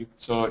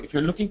 So if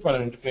you're looking for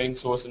an interfering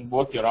source in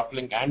both your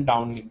uplink and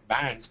downlink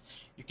bands,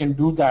 you can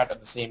do that at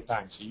the same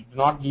time. So you do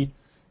not need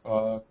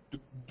to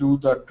do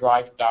the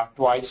drive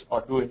twice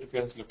or do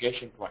interference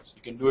location twice.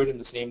 You can do it in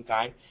the same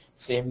time,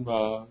 same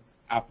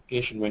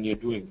application when you're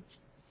doing it.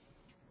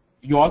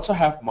 You also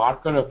have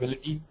marker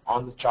ability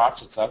on the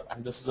charts itself,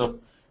 and this is a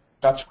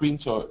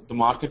touchscreen, so the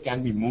marker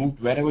can be moved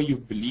wherever you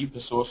believe the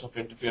source of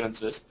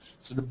interference is.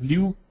 So the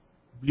blue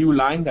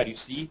line that you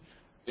see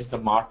is the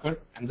marker,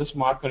 and this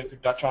marker, if you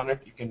touch on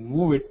it, you can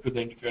move it to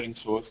the interfering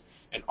source,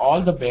 and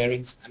all the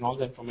bearings and all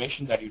the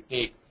information that you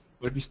take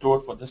will be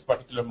stored for this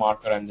particular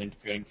marker and the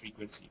interfering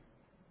frequency.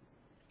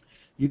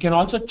 You can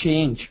also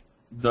change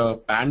the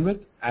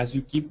bandwidth as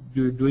you keep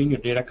doing your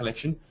data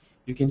collection.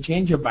 You can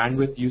change your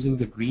bandwidth using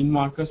the green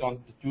markers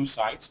on the 2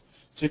 sides.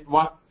 So if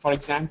for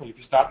example, if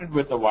you started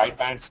with a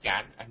wideband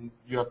scan and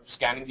you're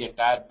scanning the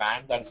entire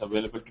band that is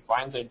available to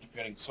find the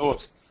interfering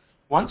source,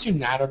 once you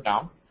narrow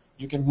down,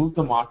 you can move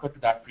the marker to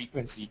that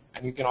frequency,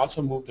 and you can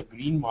also move the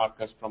green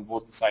markers from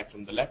both the sides,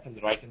 from the left and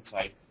the right hand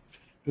side,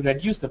 to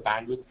reduce the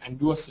bandwidth and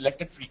do a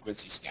selected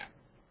frequency scan.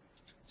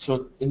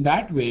 So in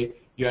that way,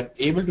 you are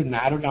able to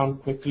narrow down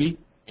quickly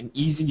and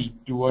easily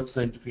towards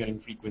the interfering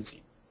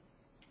frequency.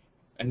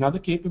 Another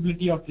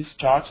capability of this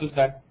charts is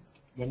that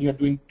when you're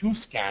doing 2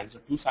 scans or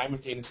 2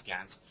 simultaneous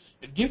scans,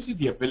 it gives you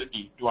the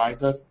ability to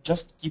either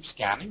just keep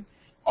scanning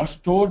or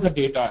store the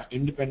data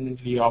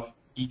independently of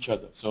each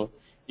other. So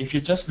if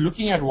you're just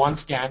looking at one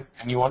scan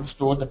and you want to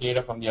store the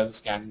data from the other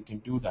scan, you can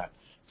do that.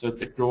 So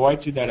it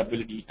provides you that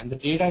ability, and the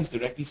data is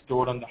directly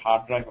stored on the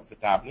hard drive of the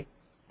tablet,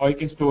 or you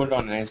can store it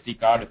on an SD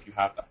card if you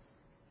have that.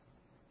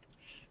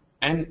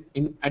 And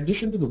in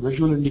addition to the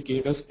visual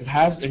indicators, it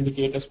has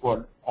indicators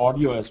for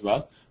audio as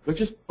well, which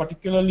is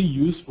particularly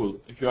useful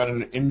if you are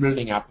in an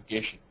in-building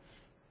application.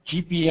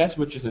 GPS,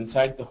 which is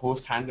inside the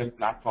host handle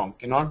platform,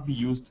 cannot be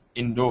used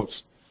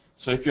indoors.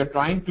 So if you're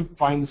trying to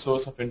find the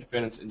source of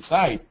interference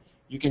inside,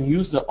 you can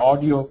use the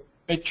audio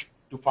pitch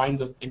to find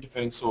the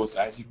interfering source.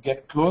 As you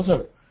get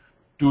closer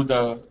to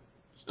the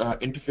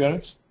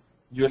interference,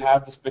 you'll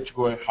have this pitch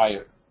go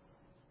higher.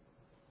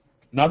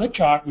 Another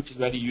chart which is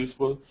very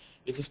useful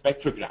is a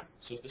spectrogram.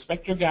 So the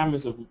spectrogram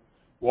is a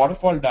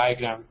waterfall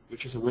diagram,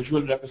 which is a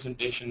visual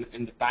representation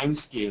in the time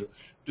scale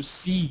to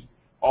see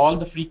all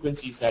the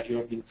frequencies that you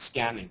have been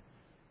scanning.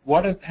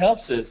 What it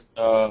helps is,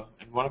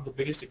 and one of the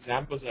biggest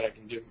examples that I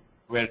can give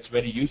where it's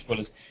very useful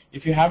is,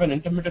 if you have an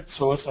intermittent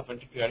source of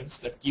interference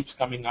that keeps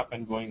coming up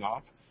and going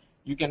off,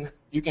 you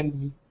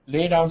can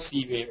lay down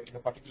C-Wave in a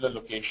particular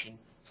location,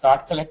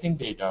 start collecting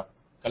data,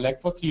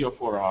 collect for 3 or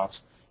 4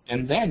 hours,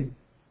 and then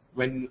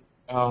when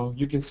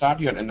you can start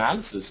your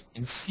analysis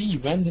and see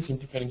when this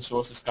interfering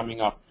source is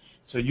coming up.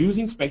 So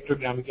using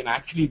spectrogram, you can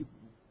actually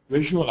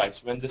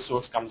visualize when this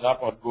source comes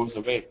up or goes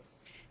away.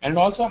 And it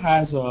also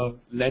has a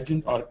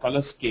legend or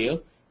color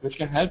scale, which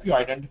can help you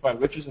identify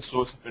which is the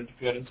source of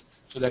interference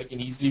so that you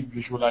can easily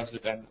visualize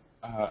it and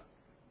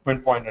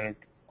pinpoint on it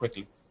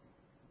quickly.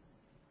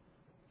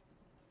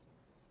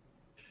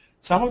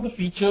 Some of the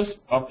features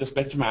of the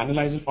spectrum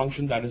analyzer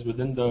function that is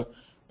within the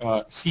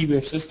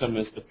C-Wave system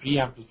is the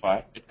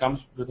preamplifier. It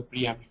comes with a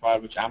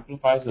preamplifier which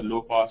amplifies the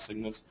low power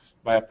signals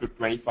by up to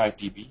 25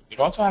 dB. It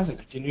also has an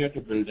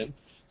attenuator built in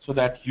so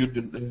that you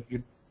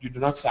do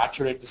not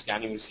saturate the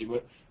scanning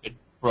receiver.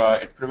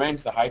 It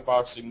prevents the high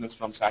power signals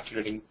from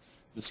saturating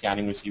the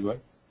scanning receiver.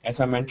 As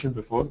I mentioned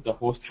before, the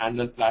host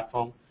handle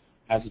platform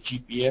has a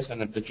GPS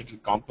and a digital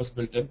compass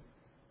built in.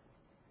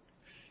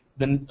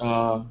 Then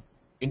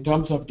in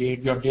terms of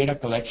your data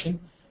collection,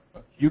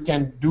 you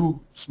can do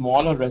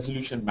smaller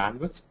resolution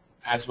bandwidths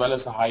as well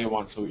as a higher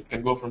one. So it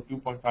can go from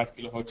 2.5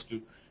 kilohertz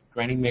to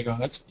 20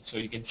 megahertz. So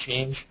you can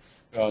change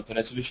the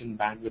resolution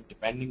bandwidth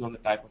depending on the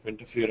type of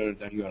interferer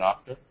that you are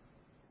after.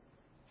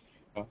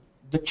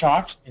 The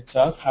charts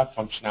itself have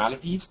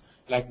functionalities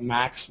like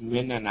max,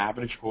 min, and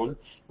average hold,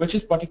 which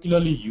is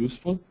particularly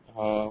useful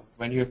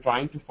when you're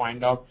trying to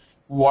find out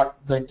what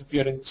the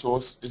interfering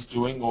source is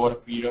doing over a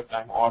period of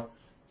time. Or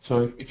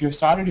so if you've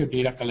started your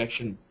data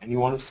collection and you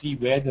want to see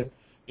where the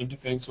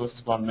interfering source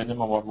has gone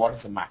minimum or what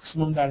is the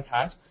maximum that it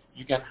has,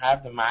 you can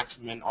have the max,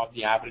 min, or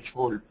the average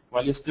hold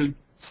while you're still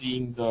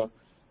seeing the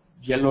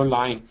yellow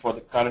line for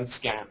the current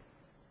scan.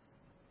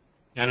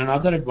 And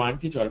another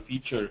advantage or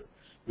feature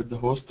with the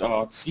host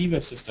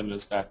C-Wave system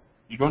is that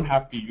you don't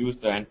have to use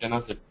the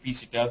antennas that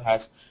PCTEL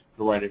has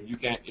provided.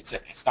 It's a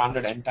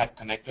standard NTAC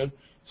connector.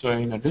 So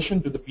in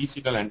addition to the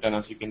PCTEL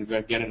antennas, you can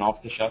get an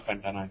off-the-shelf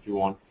antenna if you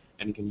want,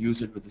 and you can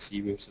use it with the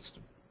C-Wave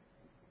system.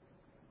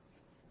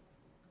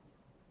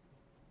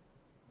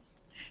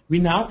 We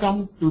now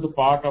come to the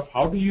part of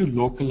how do you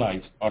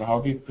localize or how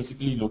do you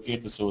physically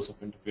locate the source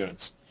of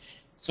interference.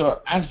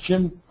 So as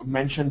Jim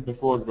mentioned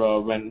before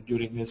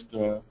during his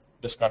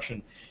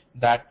discussion,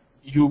 that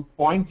you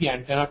point the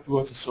antenna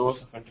towards the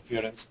source of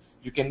interference.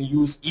 You can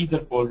use either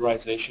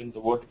polarization, the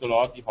vertical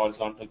or the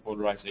horizontal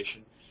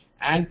polarization,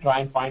 and try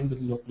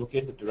and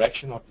locate the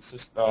direction of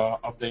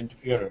the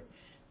interferer.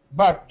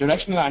 But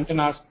directional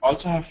antennas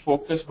also have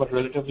focused but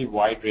relatively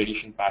wide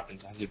radiation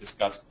patterns, as he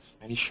discussed,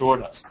 and he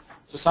showed us.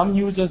 So some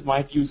users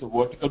might use the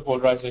vertical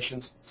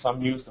polarizations,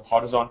 some use the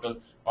horizontal,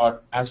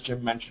 or as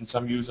Jim mentioned,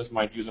 some users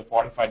might use a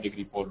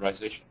 45-degree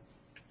polarization.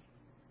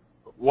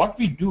 What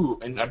we do,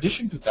 in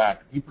addition to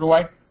that, we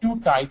provide two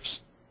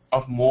types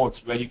of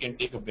modes where you can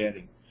take a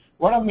bearing.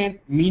 What I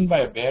mean by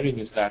a bearing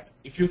is that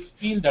if you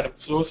feel that a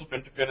source of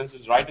interference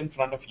is right in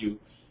front of you,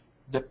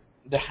 the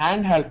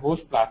handheld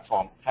host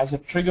platform has a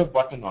trigger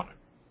button on it.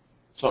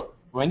 So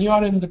when you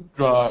are in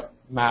the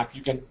map,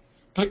 you can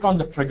click on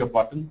the trigger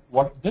button.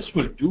 What this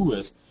will do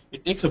is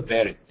it takes a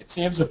bearing. It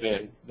saves a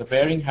bearing. The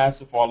bearing has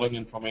the following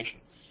information.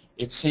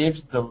 It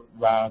saves the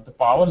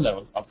power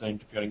level of the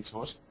interfering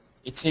source.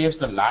 It saves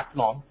the lat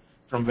long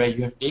from where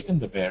you have taken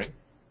the bearing.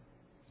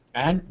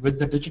 And with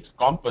the digital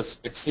compass,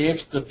 it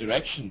saves the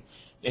direction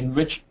in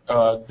which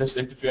this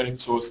interfering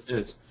source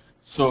is.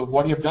 So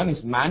what you have done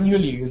is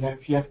manually you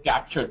have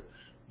captured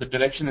the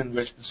direction in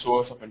which the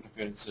source of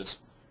interference is.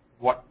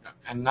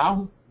 And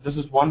now this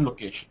is one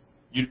location.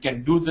 You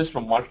can do this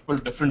from multiple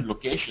different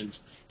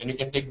locations, and you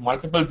can take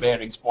multiple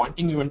bearings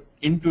pointing you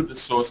into the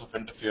source of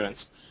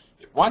interference.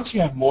 Once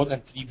you have more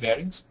than 3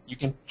 bearings, you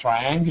can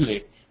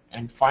triangulate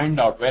and find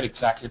out where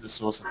exactly the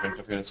source of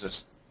interference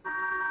is.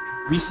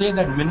 We say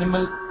that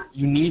minimally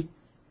you need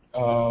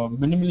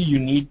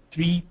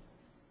 3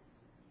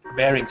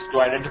 bearings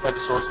to identify the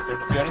source of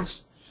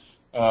interference.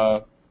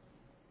 So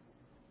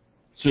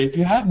if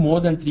you have more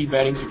than 3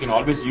 bearings, you can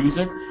always use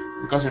it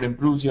because it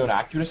improves your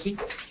accuracy,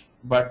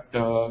 but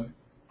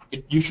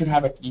you should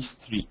have at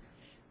least 3.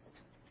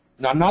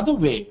 Now, another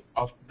way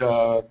of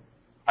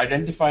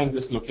identifying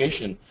this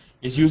location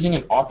is using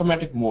an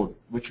automatic mode,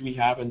 which we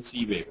have in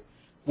C-Wave.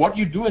 What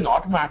you do in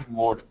automatic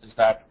mode is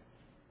that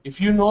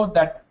if you know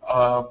that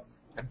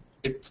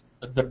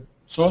the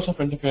source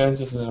of interference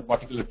is in a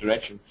particular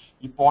direction,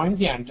 you point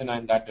the antenna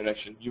in that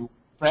direction, you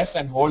press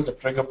and hold the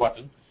trigger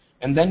button,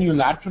 and then you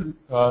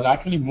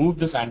laterally move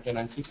this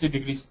antenna 60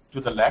 degrees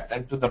to the left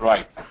and to the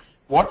right.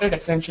 What it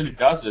essentially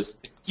does is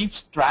it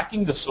keeps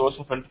tracking the source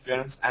of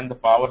interference and the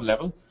power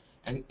level,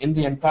 and in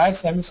the entire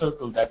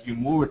semicircle that you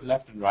move it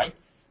left and right,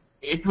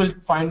 it will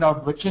find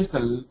out which is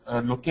the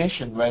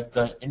location where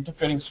the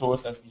interfering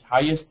source has the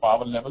highest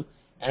power level,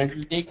 and it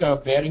will take a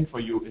bearing for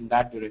you in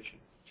that direction.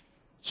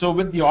 So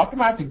with the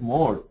automatic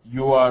mode,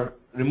 you are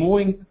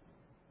removing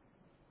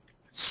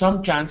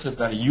some chances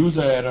that a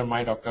user error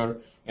might occur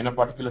in a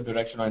particular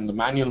direction or in the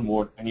manual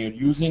mode, and you're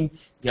using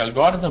the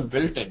algorithm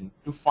built in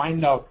to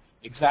find out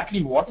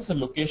exactly what is the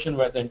location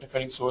where the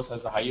interfering source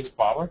has the highest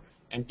power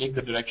and take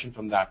the direction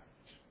from that.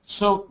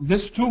 So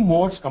these 2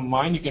 modes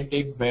combined, you can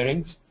take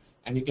bearings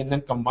and you can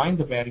then combine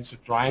the bearings to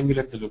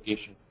triangulate the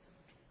location.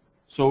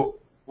 So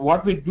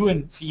what we do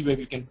in C-Wave,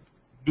 you can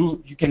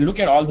look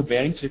at all the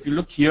bearings. So if you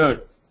look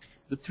here,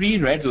 the 3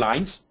 red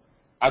lines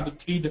are the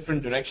 3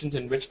 different directions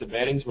in which the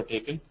bearings were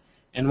taken.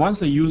 And once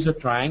the user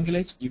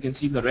triangulates, you can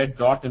see the red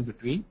dot in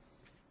between,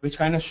 which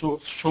kind of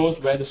shows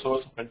where the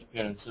source of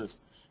interference is.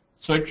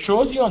 So it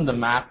shows you on the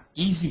map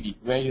easily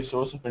where your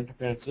source of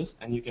interference is,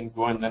 and you can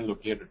go and then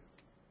locate it.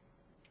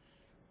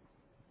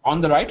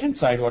 On the right-hand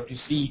side, what you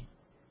see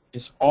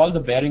is all the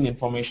bearing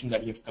information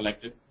that you've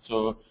collected.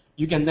 So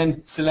you can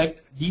then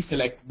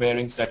deselect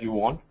bearings that you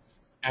want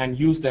and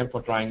use them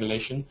for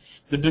triangulation.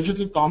 The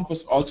digital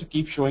compass also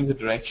keeps showing the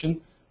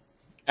direction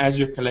as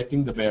you're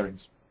collecting the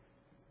bearings.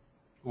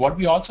 What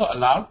we also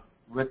allow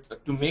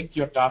to make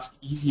your task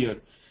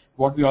easier,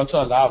 what we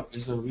also allow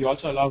is we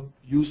also allow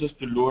users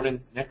to load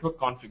in network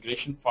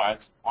configuration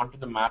files onto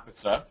the map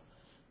itself,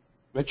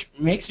 which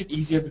makes it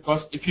easier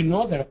because if you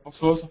know that a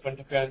source of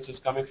interference is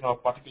coming from a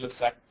particular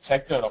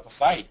sector of a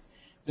site,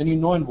 then you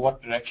know in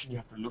what direction you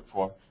have to look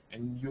for,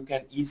 and you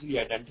can easily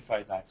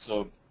identify that.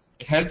 So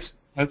it helps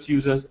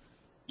users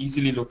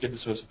easily locate the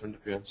source of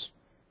interference.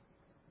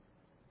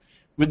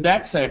 With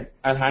that said,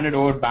 I'll hand it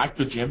over back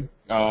to Jim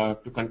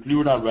to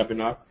conclude our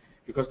webinar,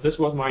 because this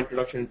was my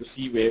introduction into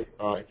C-Wave.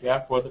 If you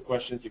have further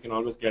questions, you can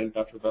always get in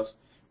touch with us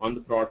on the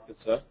product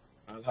itself.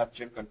 I'll have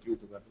Jim conclude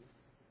the webinar.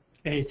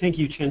 Okay, thank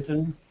you,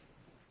 Chintan.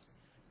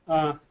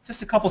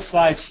 Just a couple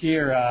slides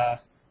here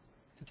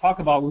to talk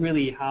about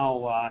really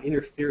how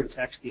interference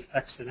actually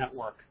affects the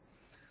network.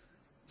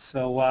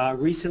 So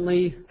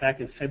recently, back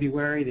in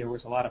February, there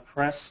was a lot of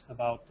press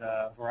about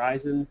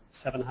Verizon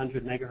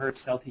 700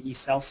 megahertz LTE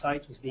cell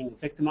site was being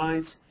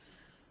victimized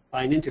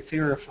by an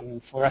interferer from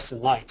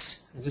fluorescent lights.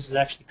 And this is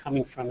actually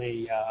coming from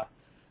a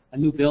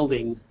new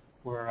building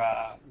where,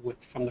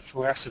 from the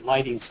fluorescent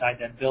lighting inside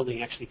that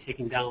building actually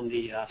taking down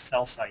the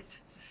cell site.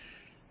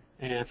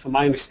 And from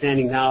my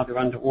understanding now, they're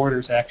under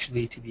orders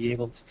actually to be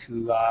able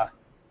to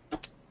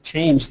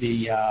change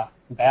the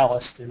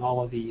ballast in all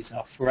of these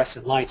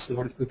fluorescent lights in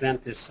order to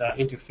prevent this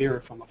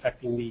interferer from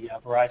affecting the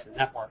Verizon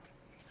network.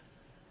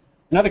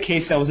 Another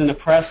case that was in the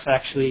press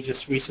actually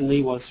just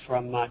recently was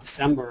from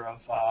December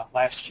of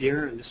last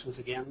year, and this was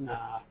again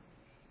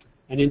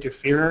an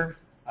interferer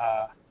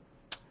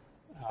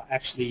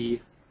actually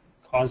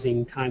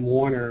causing Time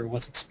Warner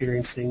was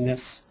experiencing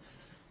this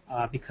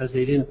because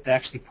they didn't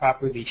actually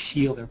properly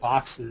shield their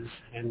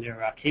boxes and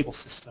their cable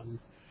system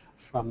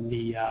from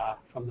the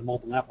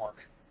mobile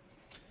network.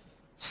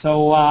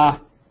 So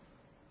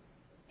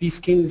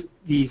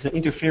these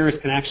interferers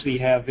can actually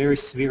have very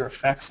severe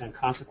effects and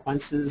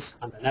consequences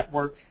on the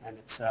network, and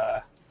it's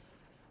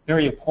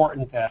very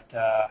important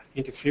that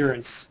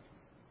interference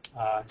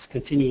is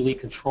continually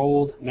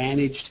controlled,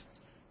 managed,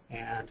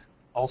 and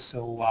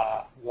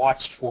also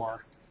watched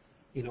for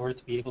in order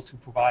to be able to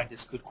provide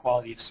this good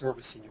quality of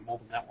service in your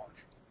mobile network.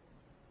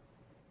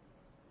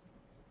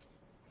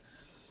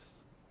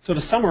 So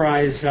to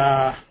summarize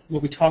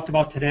what we talked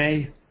about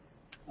today,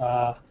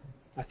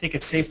 I think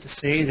it's safe to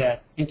say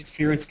that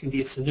interference can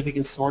be a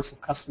significant source of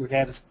customer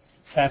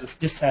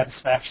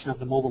dissatisfaction of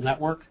the mobile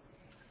network.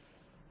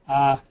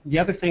 The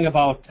other thing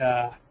about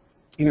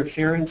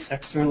interference,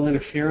 external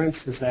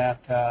interference, is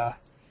that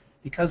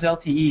because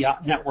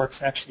LTE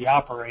networks actually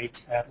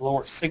operate at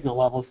lower signal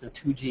levels than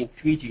 2G and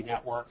 3G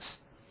networks,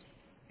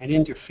 an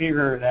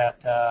interferer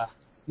that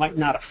might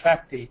not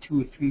affect a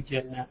 2 or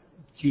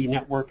 3G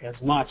network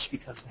as much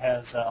because it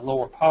has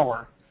lower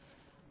power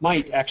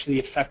might actually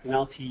affect an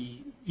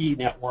LTE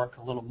network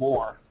a little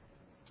more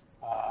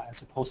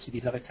as opposed to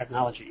these other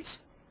technologies.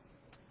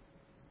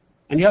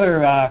 And the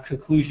other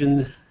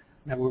conclusion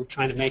that we're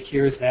trying to make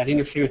here is that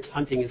interference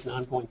hunting is an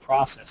ongoing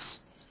process.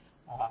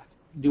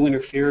 New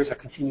interferers are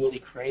continually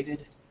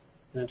created,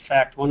 and in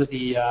fact one of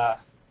the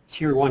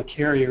Tier 1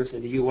 carriers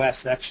in the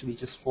U.S. actually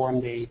just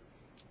formed a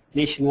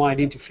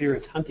nationwide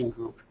interference hunting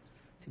group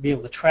to be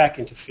able to track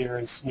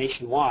interference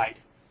nationwide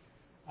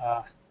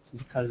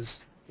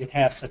because it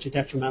has such a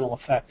detrimental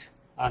effect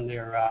on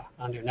their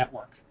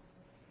network.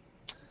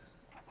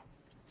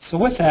 So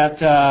with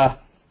that, I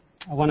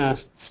want to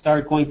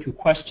start going through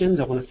questions.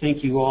 I want to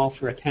thank you all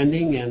for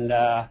attending, and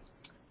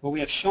what we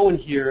have shown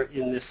here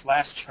in this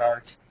last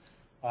chart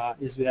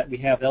is that we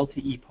have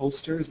LTE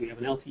posters. We have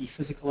an LTE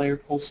physical layer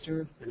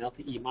poster, an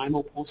LTE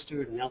MIMO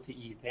poster, and an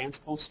LTE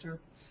advanced poster.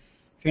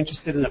 If you're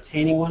interested in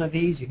obtaining one of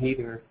these, you can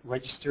either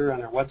register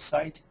on our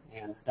website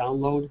and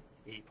download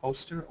a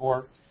poster,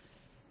 or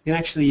you can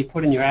actually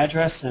put in your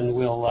address and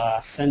we'll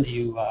send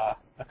you a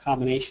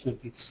combination of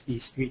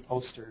these three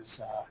posters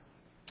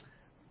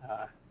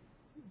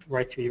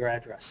right to your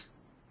address.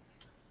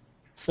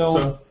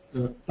 So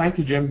thank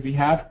you, Jim. We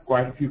have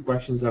quite a few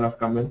questions that have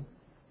come in.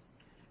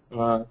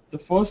 The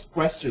first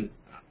question,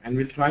 and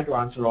we'll try to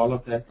answer all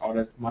of that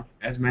or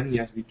as many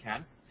as we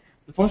can.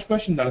 The first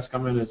question that has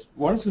come in is,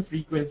 what is the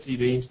frequency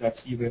range that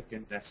C-Wave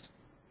can test?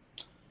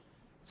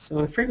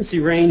 So the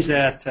frequency range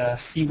that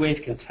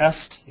C-Wave can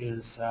test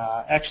is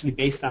actually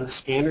based on the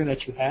scanner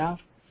that you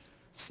have.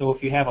 So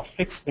if you have a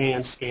fixed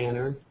band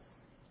scanner,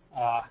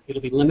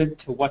 it'll be limited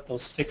to what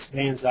those fixed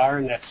bands are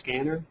in that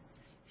scanner.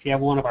 If you have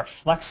one of our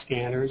flex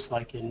scanners,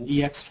 like an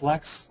EX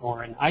Flex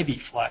or an IB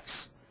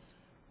Flex,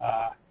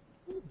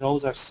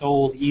 those are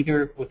sold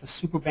either with a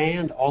super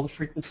band, all the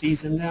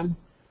frequencies in them,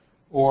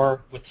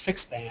 or with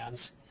fixed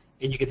bands,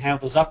 and you can have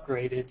those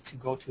upgraded to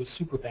go to a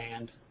super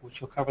band,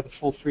 which will cover the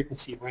full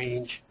frequency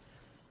range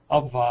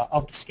of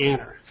the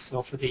scanner.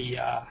 So for the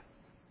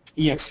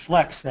EX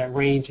Flex, that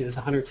range is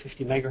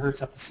 150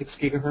 megahertz up to 6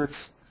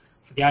 gigahertz.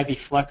 For the IB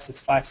Flex,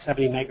 it's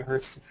 570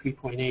 megahertz to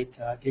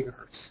 3.8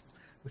 gigahertz,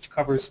 which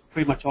covers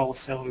pretty much all the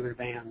cellular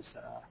bands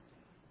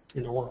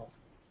in the world.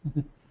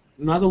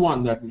 Another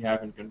one that we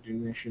have in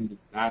continuation with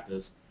that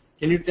is,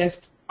 can you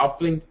test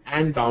uplink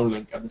and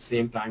downlink at the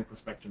same time for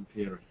spectrum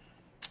clearing?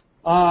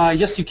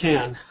 Yes, you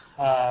can.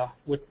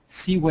 With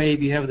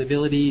C-Wave, you have the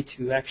ability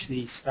to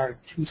actually start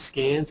 2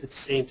 scans at the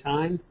same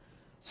time.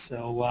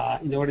 So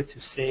in order to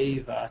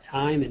save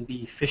time and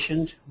be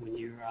efficient when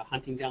you're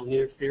hunting down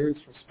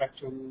interference for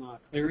spectrum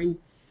clearing, you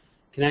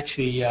can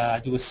actually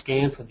do a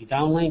scan for the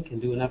downlink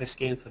and do another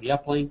scan for the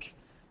uplink,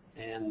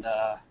 and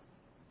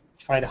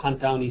try to hunt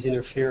down these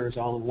interferers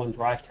all in one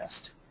drive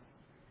test.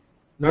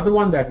 Another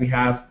one that we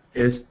have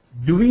is,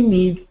 do we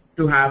need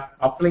to have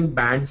uplink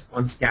bands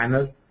on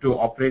scanner to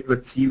operate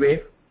with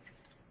C-Wave?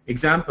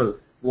 Example,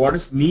 what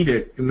is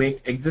needed to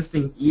make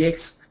existing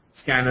EX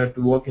scanner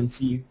to work in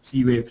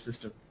C-Wave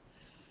system?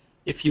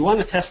 If you want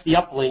to test the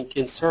uplink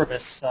in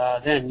service,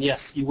 then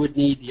yes, you would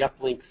need the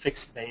uplink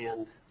fixed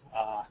band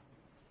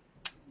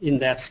in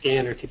that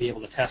scanner to be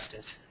able to test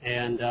it.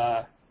 And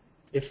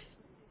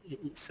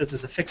since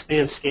it's a fixed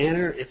band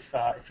scanner, if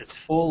it's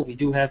full, we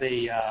do have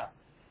an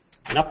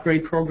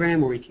upgrade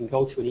program where you can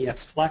go to an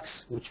EX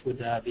Flex, which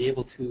would be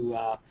able to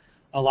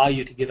allow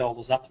you to get all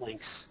those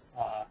uplinks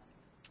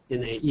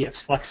in a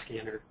EX Flex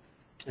scanner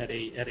at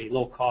a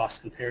low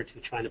cost compared to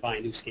trying to buy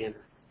a new scanner.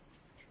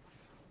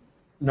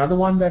 Another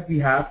one that we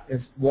have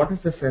is, what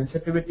is the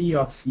sensitivity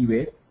of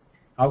C-wave?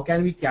 How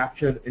can we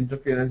capture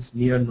interference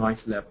near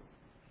noise level?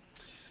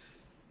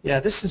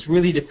 Yeah, this is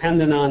really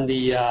dependent on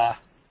the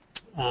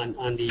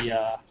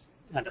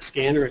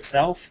scanner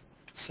itself.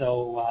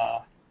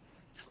 So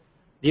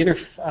when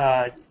it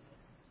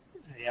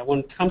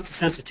comes to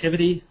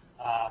sensitivity,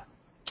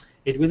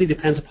 it really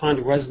depends upon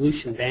the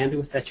resolution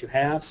bandwidth that you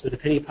have. So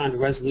depending upon the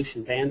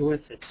resolution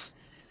bandwidth, it's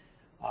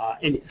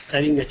any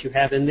setting that you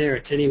have in there,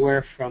 it's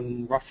anywhere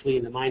from roughly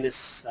in the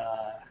minus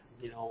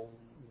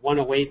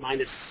 108,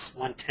 minus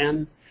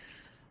 110,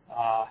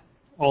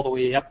 all the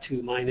way up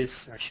to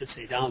minus, or I should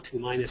say down to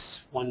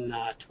minus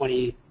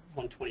 120,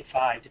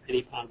 125,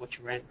 depending upon what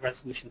your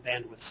resolution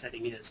bandwidth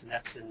setting is, and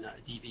that's in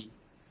dB.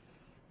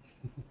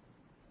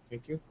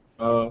 Thank you.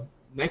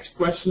 Next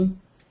question.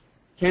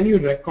 Can you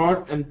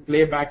record and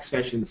play back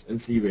sessions in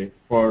C-Wave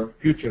for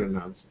future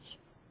analysis?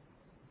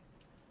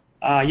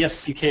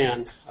 Yes, you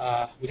can.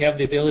 We have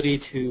the ability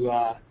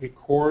to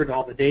record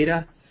all the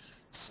data.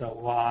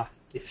 So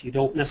if you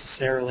don't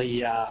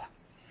necessarily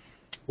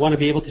want to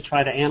be able to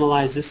try to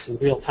analyze this in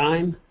real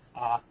time,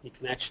 you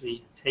can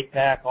actually take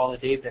back all the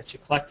data that you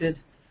collected,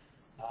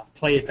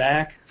 play it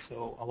back,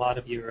 so a lot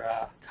of your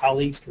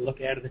colleagues can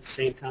look at it at the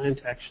same time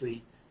to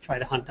actually try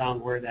to hunt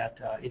down where that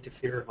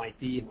interferer might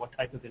be and what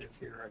type of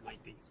interferer it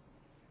might be.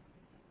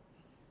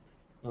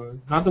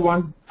 Another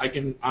one, I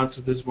can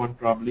answer this one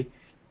probably.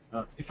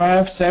 If I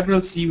have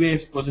several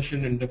C-waves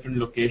positioned in different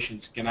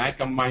locations, can I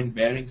combine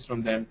bearings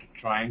from them to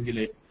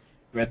triangulate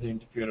where the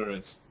interferer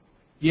is?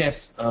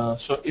 Yes.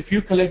 So if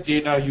you collect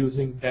data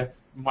using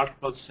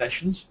multiple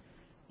sessions,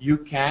 you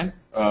can,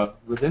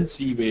 within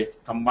C-Wave,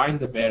 combine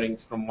the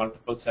bearings from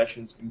multiple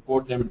sessions,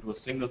 import them into a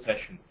single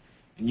session,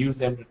 and use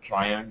them to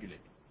triangulate.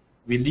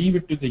 We leave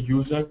it to the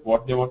user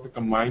what they want to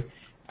combine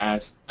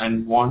as,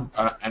 and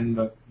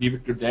leave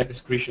it to their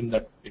discretion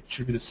that it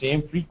should be the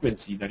same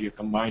frequency that you're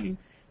combining.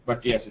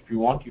 But yes, if you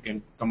want, you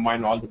can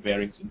combine all the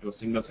bearings into a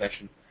single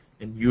session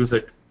and use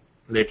it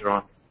later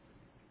on.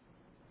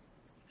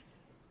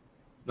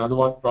 Another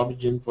one, probably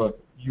Jim, for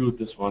you,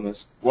 this one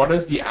is, what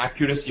is the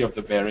accuracy of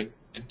the bearing,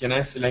 and can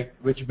I select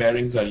which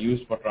bearings are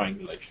used for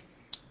triangulation?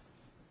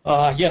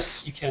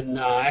 Yes, you can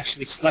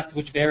actually select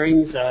which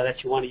bearings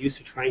that you want to use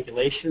for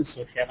triangulation.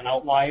 So if you have an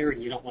outlier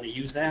and you don't want to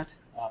use that,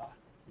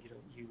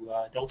 you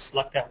don't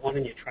select that one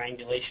in your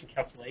triangulation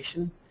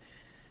calculation.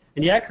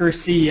 And the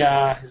accuracy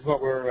is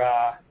what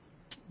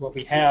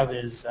we have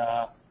is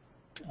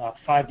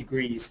 5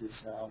 degrees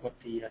is what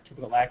the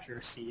typical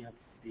accuracy of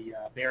the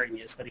bearing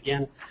is. But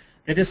again,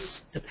 it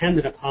is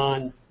dependent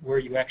upon where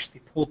you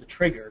actually pull the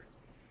trigger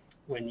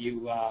when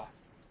you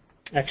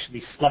actually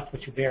select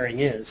what your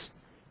bearing is.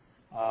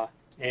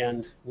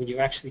 And when you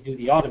actually do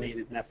the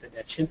automated method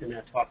that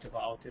Chintan talked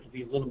about, it'll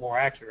be a little more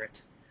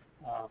accurate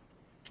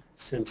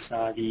since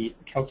the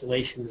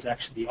calculation is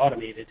actually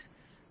automated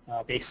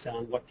based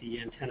on what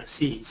the antenna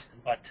sees.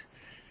 But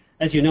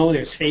as you know,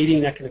 there's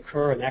fading that can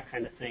occur and that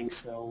kind of thing.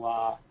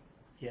 So,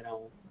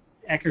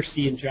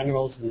 accuracy in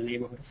general is in the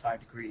neighborhood of 5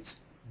 degrees.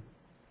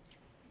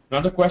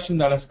 Another question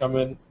that has come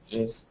in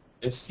is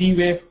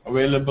C-Wave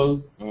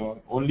available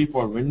only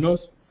for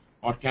Windows,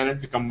 or can it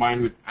be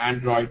combined with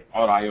Android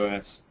or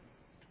iOS?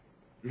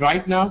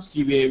 Right now,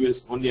 C-Wave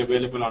is only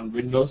available on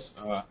Windows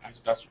as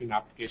a touchscreen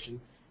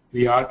application.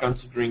 We are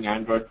considering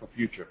Android for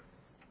future.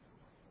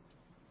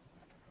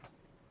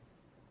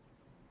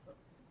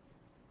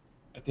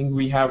 I think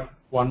we have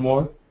one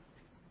more.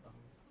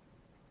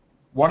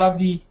 What are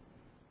the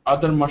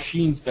other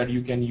machines that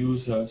you can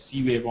use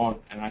C-Wave on?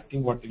 And I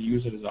think what the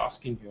user is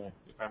asking here,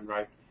 if I'm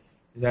right,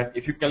 is that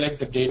if you collect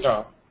the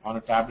data on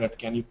a tablet,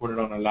 can you put it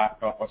on a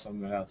laptop or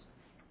somewhere else?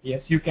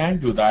 Yes, you can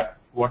do that.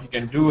 What you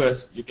can do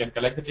is you can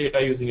collect the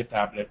data using a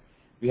tablet.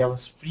 We have a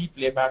free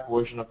playback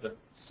version of the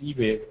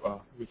C-Wave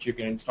which you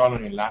can install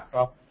on your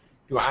laptop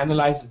to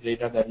analyze the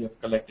data that you have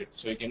collected,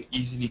 so you can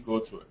easily go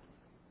through it.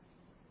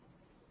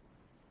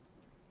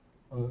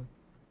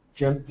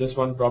 Jim, this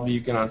one probably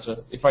you can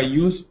answer. If I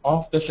use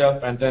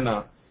off-the-shelf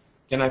antenna,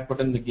 can I put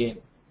in the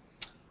gain?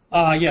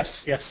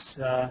 Yes.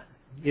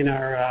 In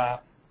our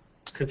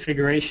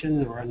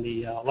configuration, or on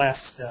the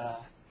last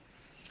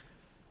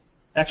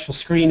actual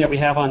screen that we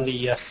have on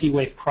the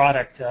C-Wave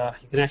product,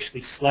 you can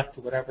actually select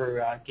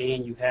whatever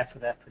gain you have for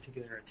that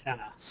particular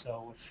antenna.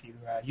 So if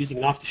you're using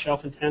an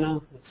off-the-shelf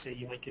antenna, let's say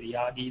you might get a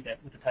Yagi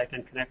with a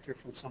type-N connector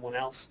from someone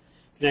else,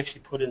 you can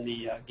actually put in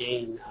the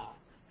gain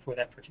for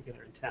that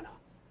particular antenna.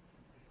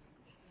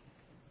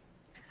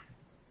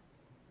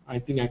 I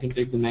think I can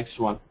take the next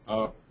one.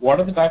 What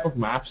are the type of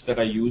maps that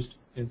are used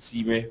in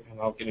C-Wave, and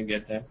how can you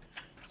get them?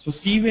 So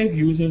C-Wave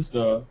uses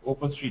the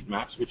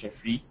OpenStreetMaps, which are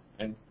free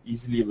and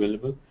easily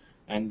available,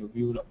 and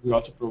we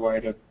also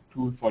provide a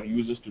tool for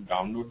users to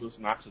download those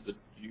maps so that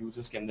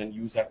users can then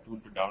use that tool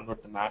to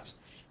download the maps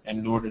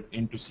and load it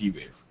into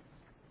C-Wave.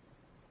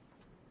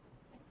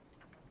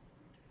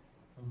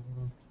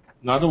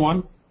 Another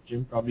one,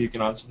 Jim, probably you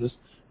can answer this.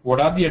 What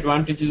are the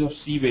advantages of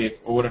C-Wave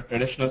over a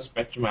traditional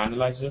spectrum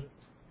analyzer?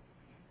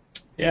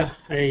 Yeah,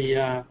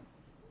 I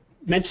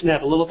mentioned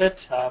that a little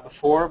bit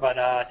before, but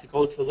to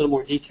go into a little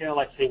more detail,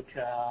 I think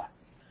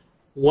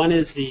one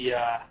is the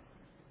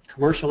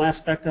commercial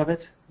aspect of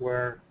it,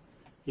 where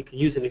you can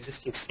use an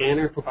existing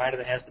scanner provided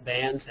it has the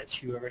bands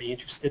that you're already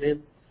interested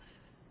in.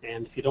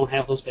 And if you don't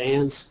have those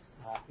bands,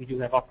 we do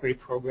have upgrade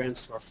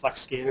programs to our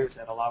flex scanners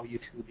that allow you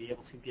to be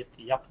able to get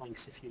the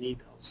uplinks if you need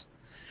those.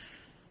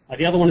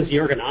 The other one is the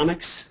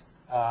ergonomics.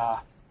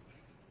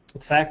 The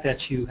fact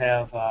that you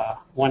have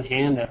one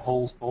hand that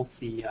holds both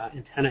the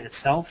antenna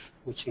itself,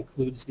 which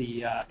includes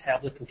the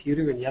tablet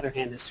computer, and the other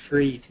hand is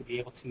free to be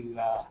able to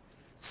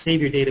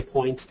save your data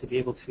points, to be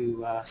able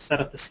to set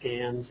up the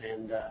scans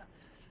and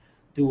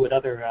do what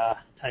other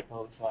type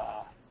of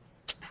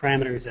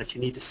parameters that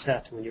you need to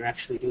set when you're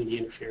actually doing the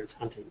interference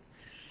hunting.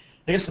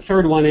 I guess the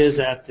third one is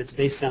that it's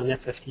based on an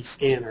FFT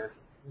scanner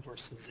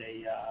versus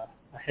a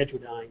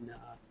heterodyne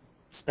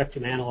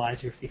spectrum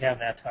analyzer, if you have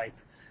that type,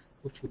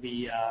 which would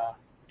be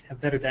have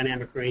better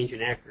dynamic range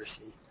and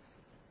accuracy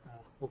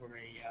over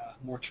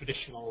a more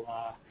traditional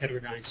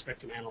heterodyne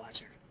spectrum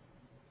analyzer.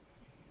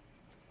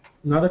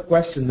 Another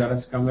question that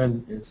has come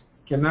in is,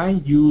 can I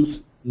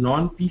use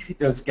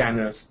non-PCTEL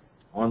scanners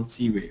on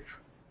C-Wave?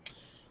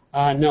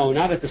 No,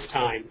 not at this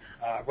time.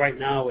 Right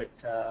now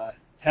it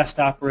has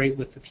to operate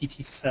with the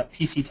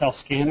PCTEL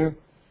scanner.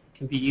 It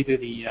can be either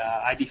the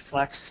IB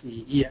Flex,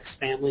 the EX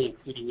family,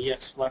 including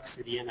EX Flex,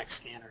 or the MX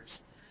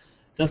scanners.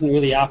 It doesn't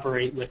really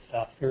operate with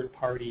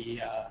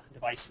third-party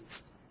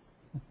devices.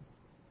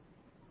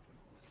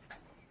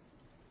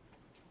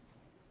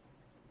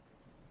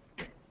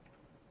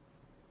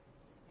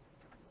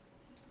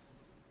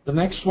 The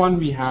next one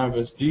we have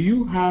is, do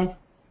you have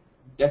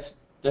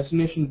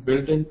destination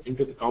built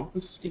into the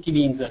compass? I think he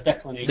means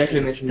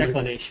declination.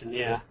 Declination,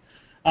 yeah.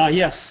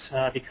 Yes,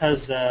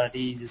 because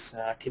these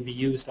can be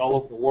used all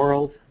over the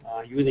world,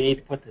 you really need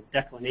to put the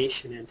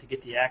declination in to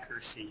get the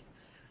accuracy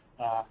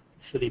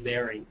for the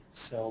bearing.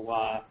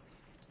 So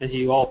as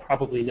you all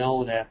probably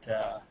know,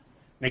 that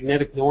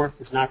magnetic north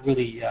is not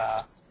really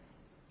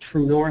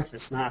true north.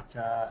 It's not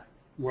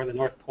where the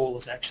North Pole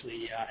is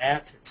actually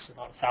at. It's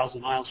about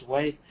 1,000 miles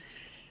away.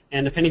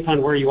 And depending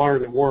upon where you are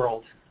in the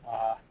world,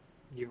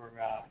 your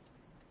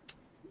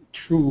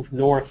true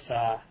north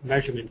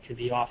measurement can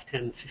be off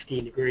 10,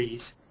 15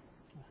 degrees,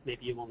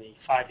 maybe only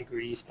 5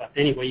 degrees. But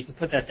anyway, you can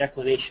put that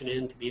declination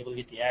in to be able to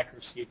get the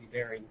accuracy of your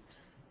bearing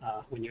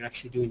when you're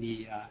actually doing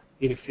the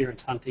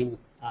interference hunting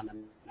on the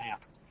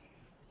map.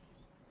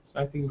 So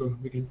I think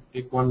we can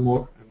take one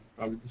more, and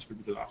probably this will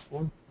be the last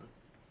one.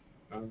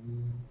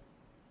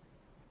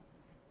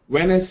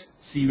 When is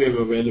C-Wave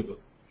available?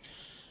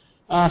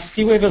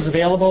 C-Wave is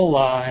available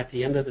at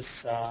the end of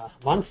this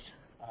month,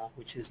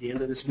 which is the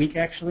end of this week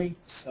actually.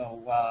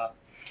 So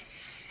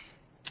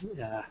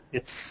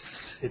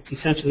it's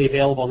essentially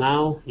available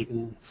now. You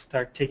can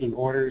start taking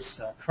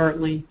orders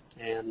currently,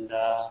 and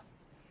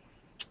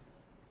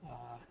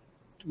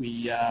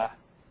we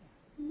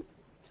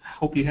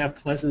hope you have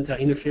pleasant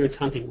interference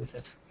hunting with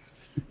it.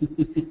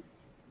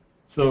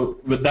 So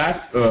with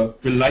that,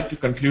 we'd like to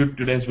conclude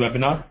today's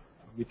webinar.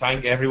 We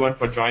thank everyone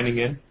for joining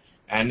in.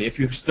 And if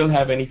you still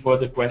have any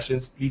further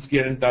questions, please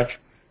get in touch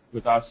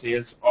with our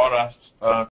sales or us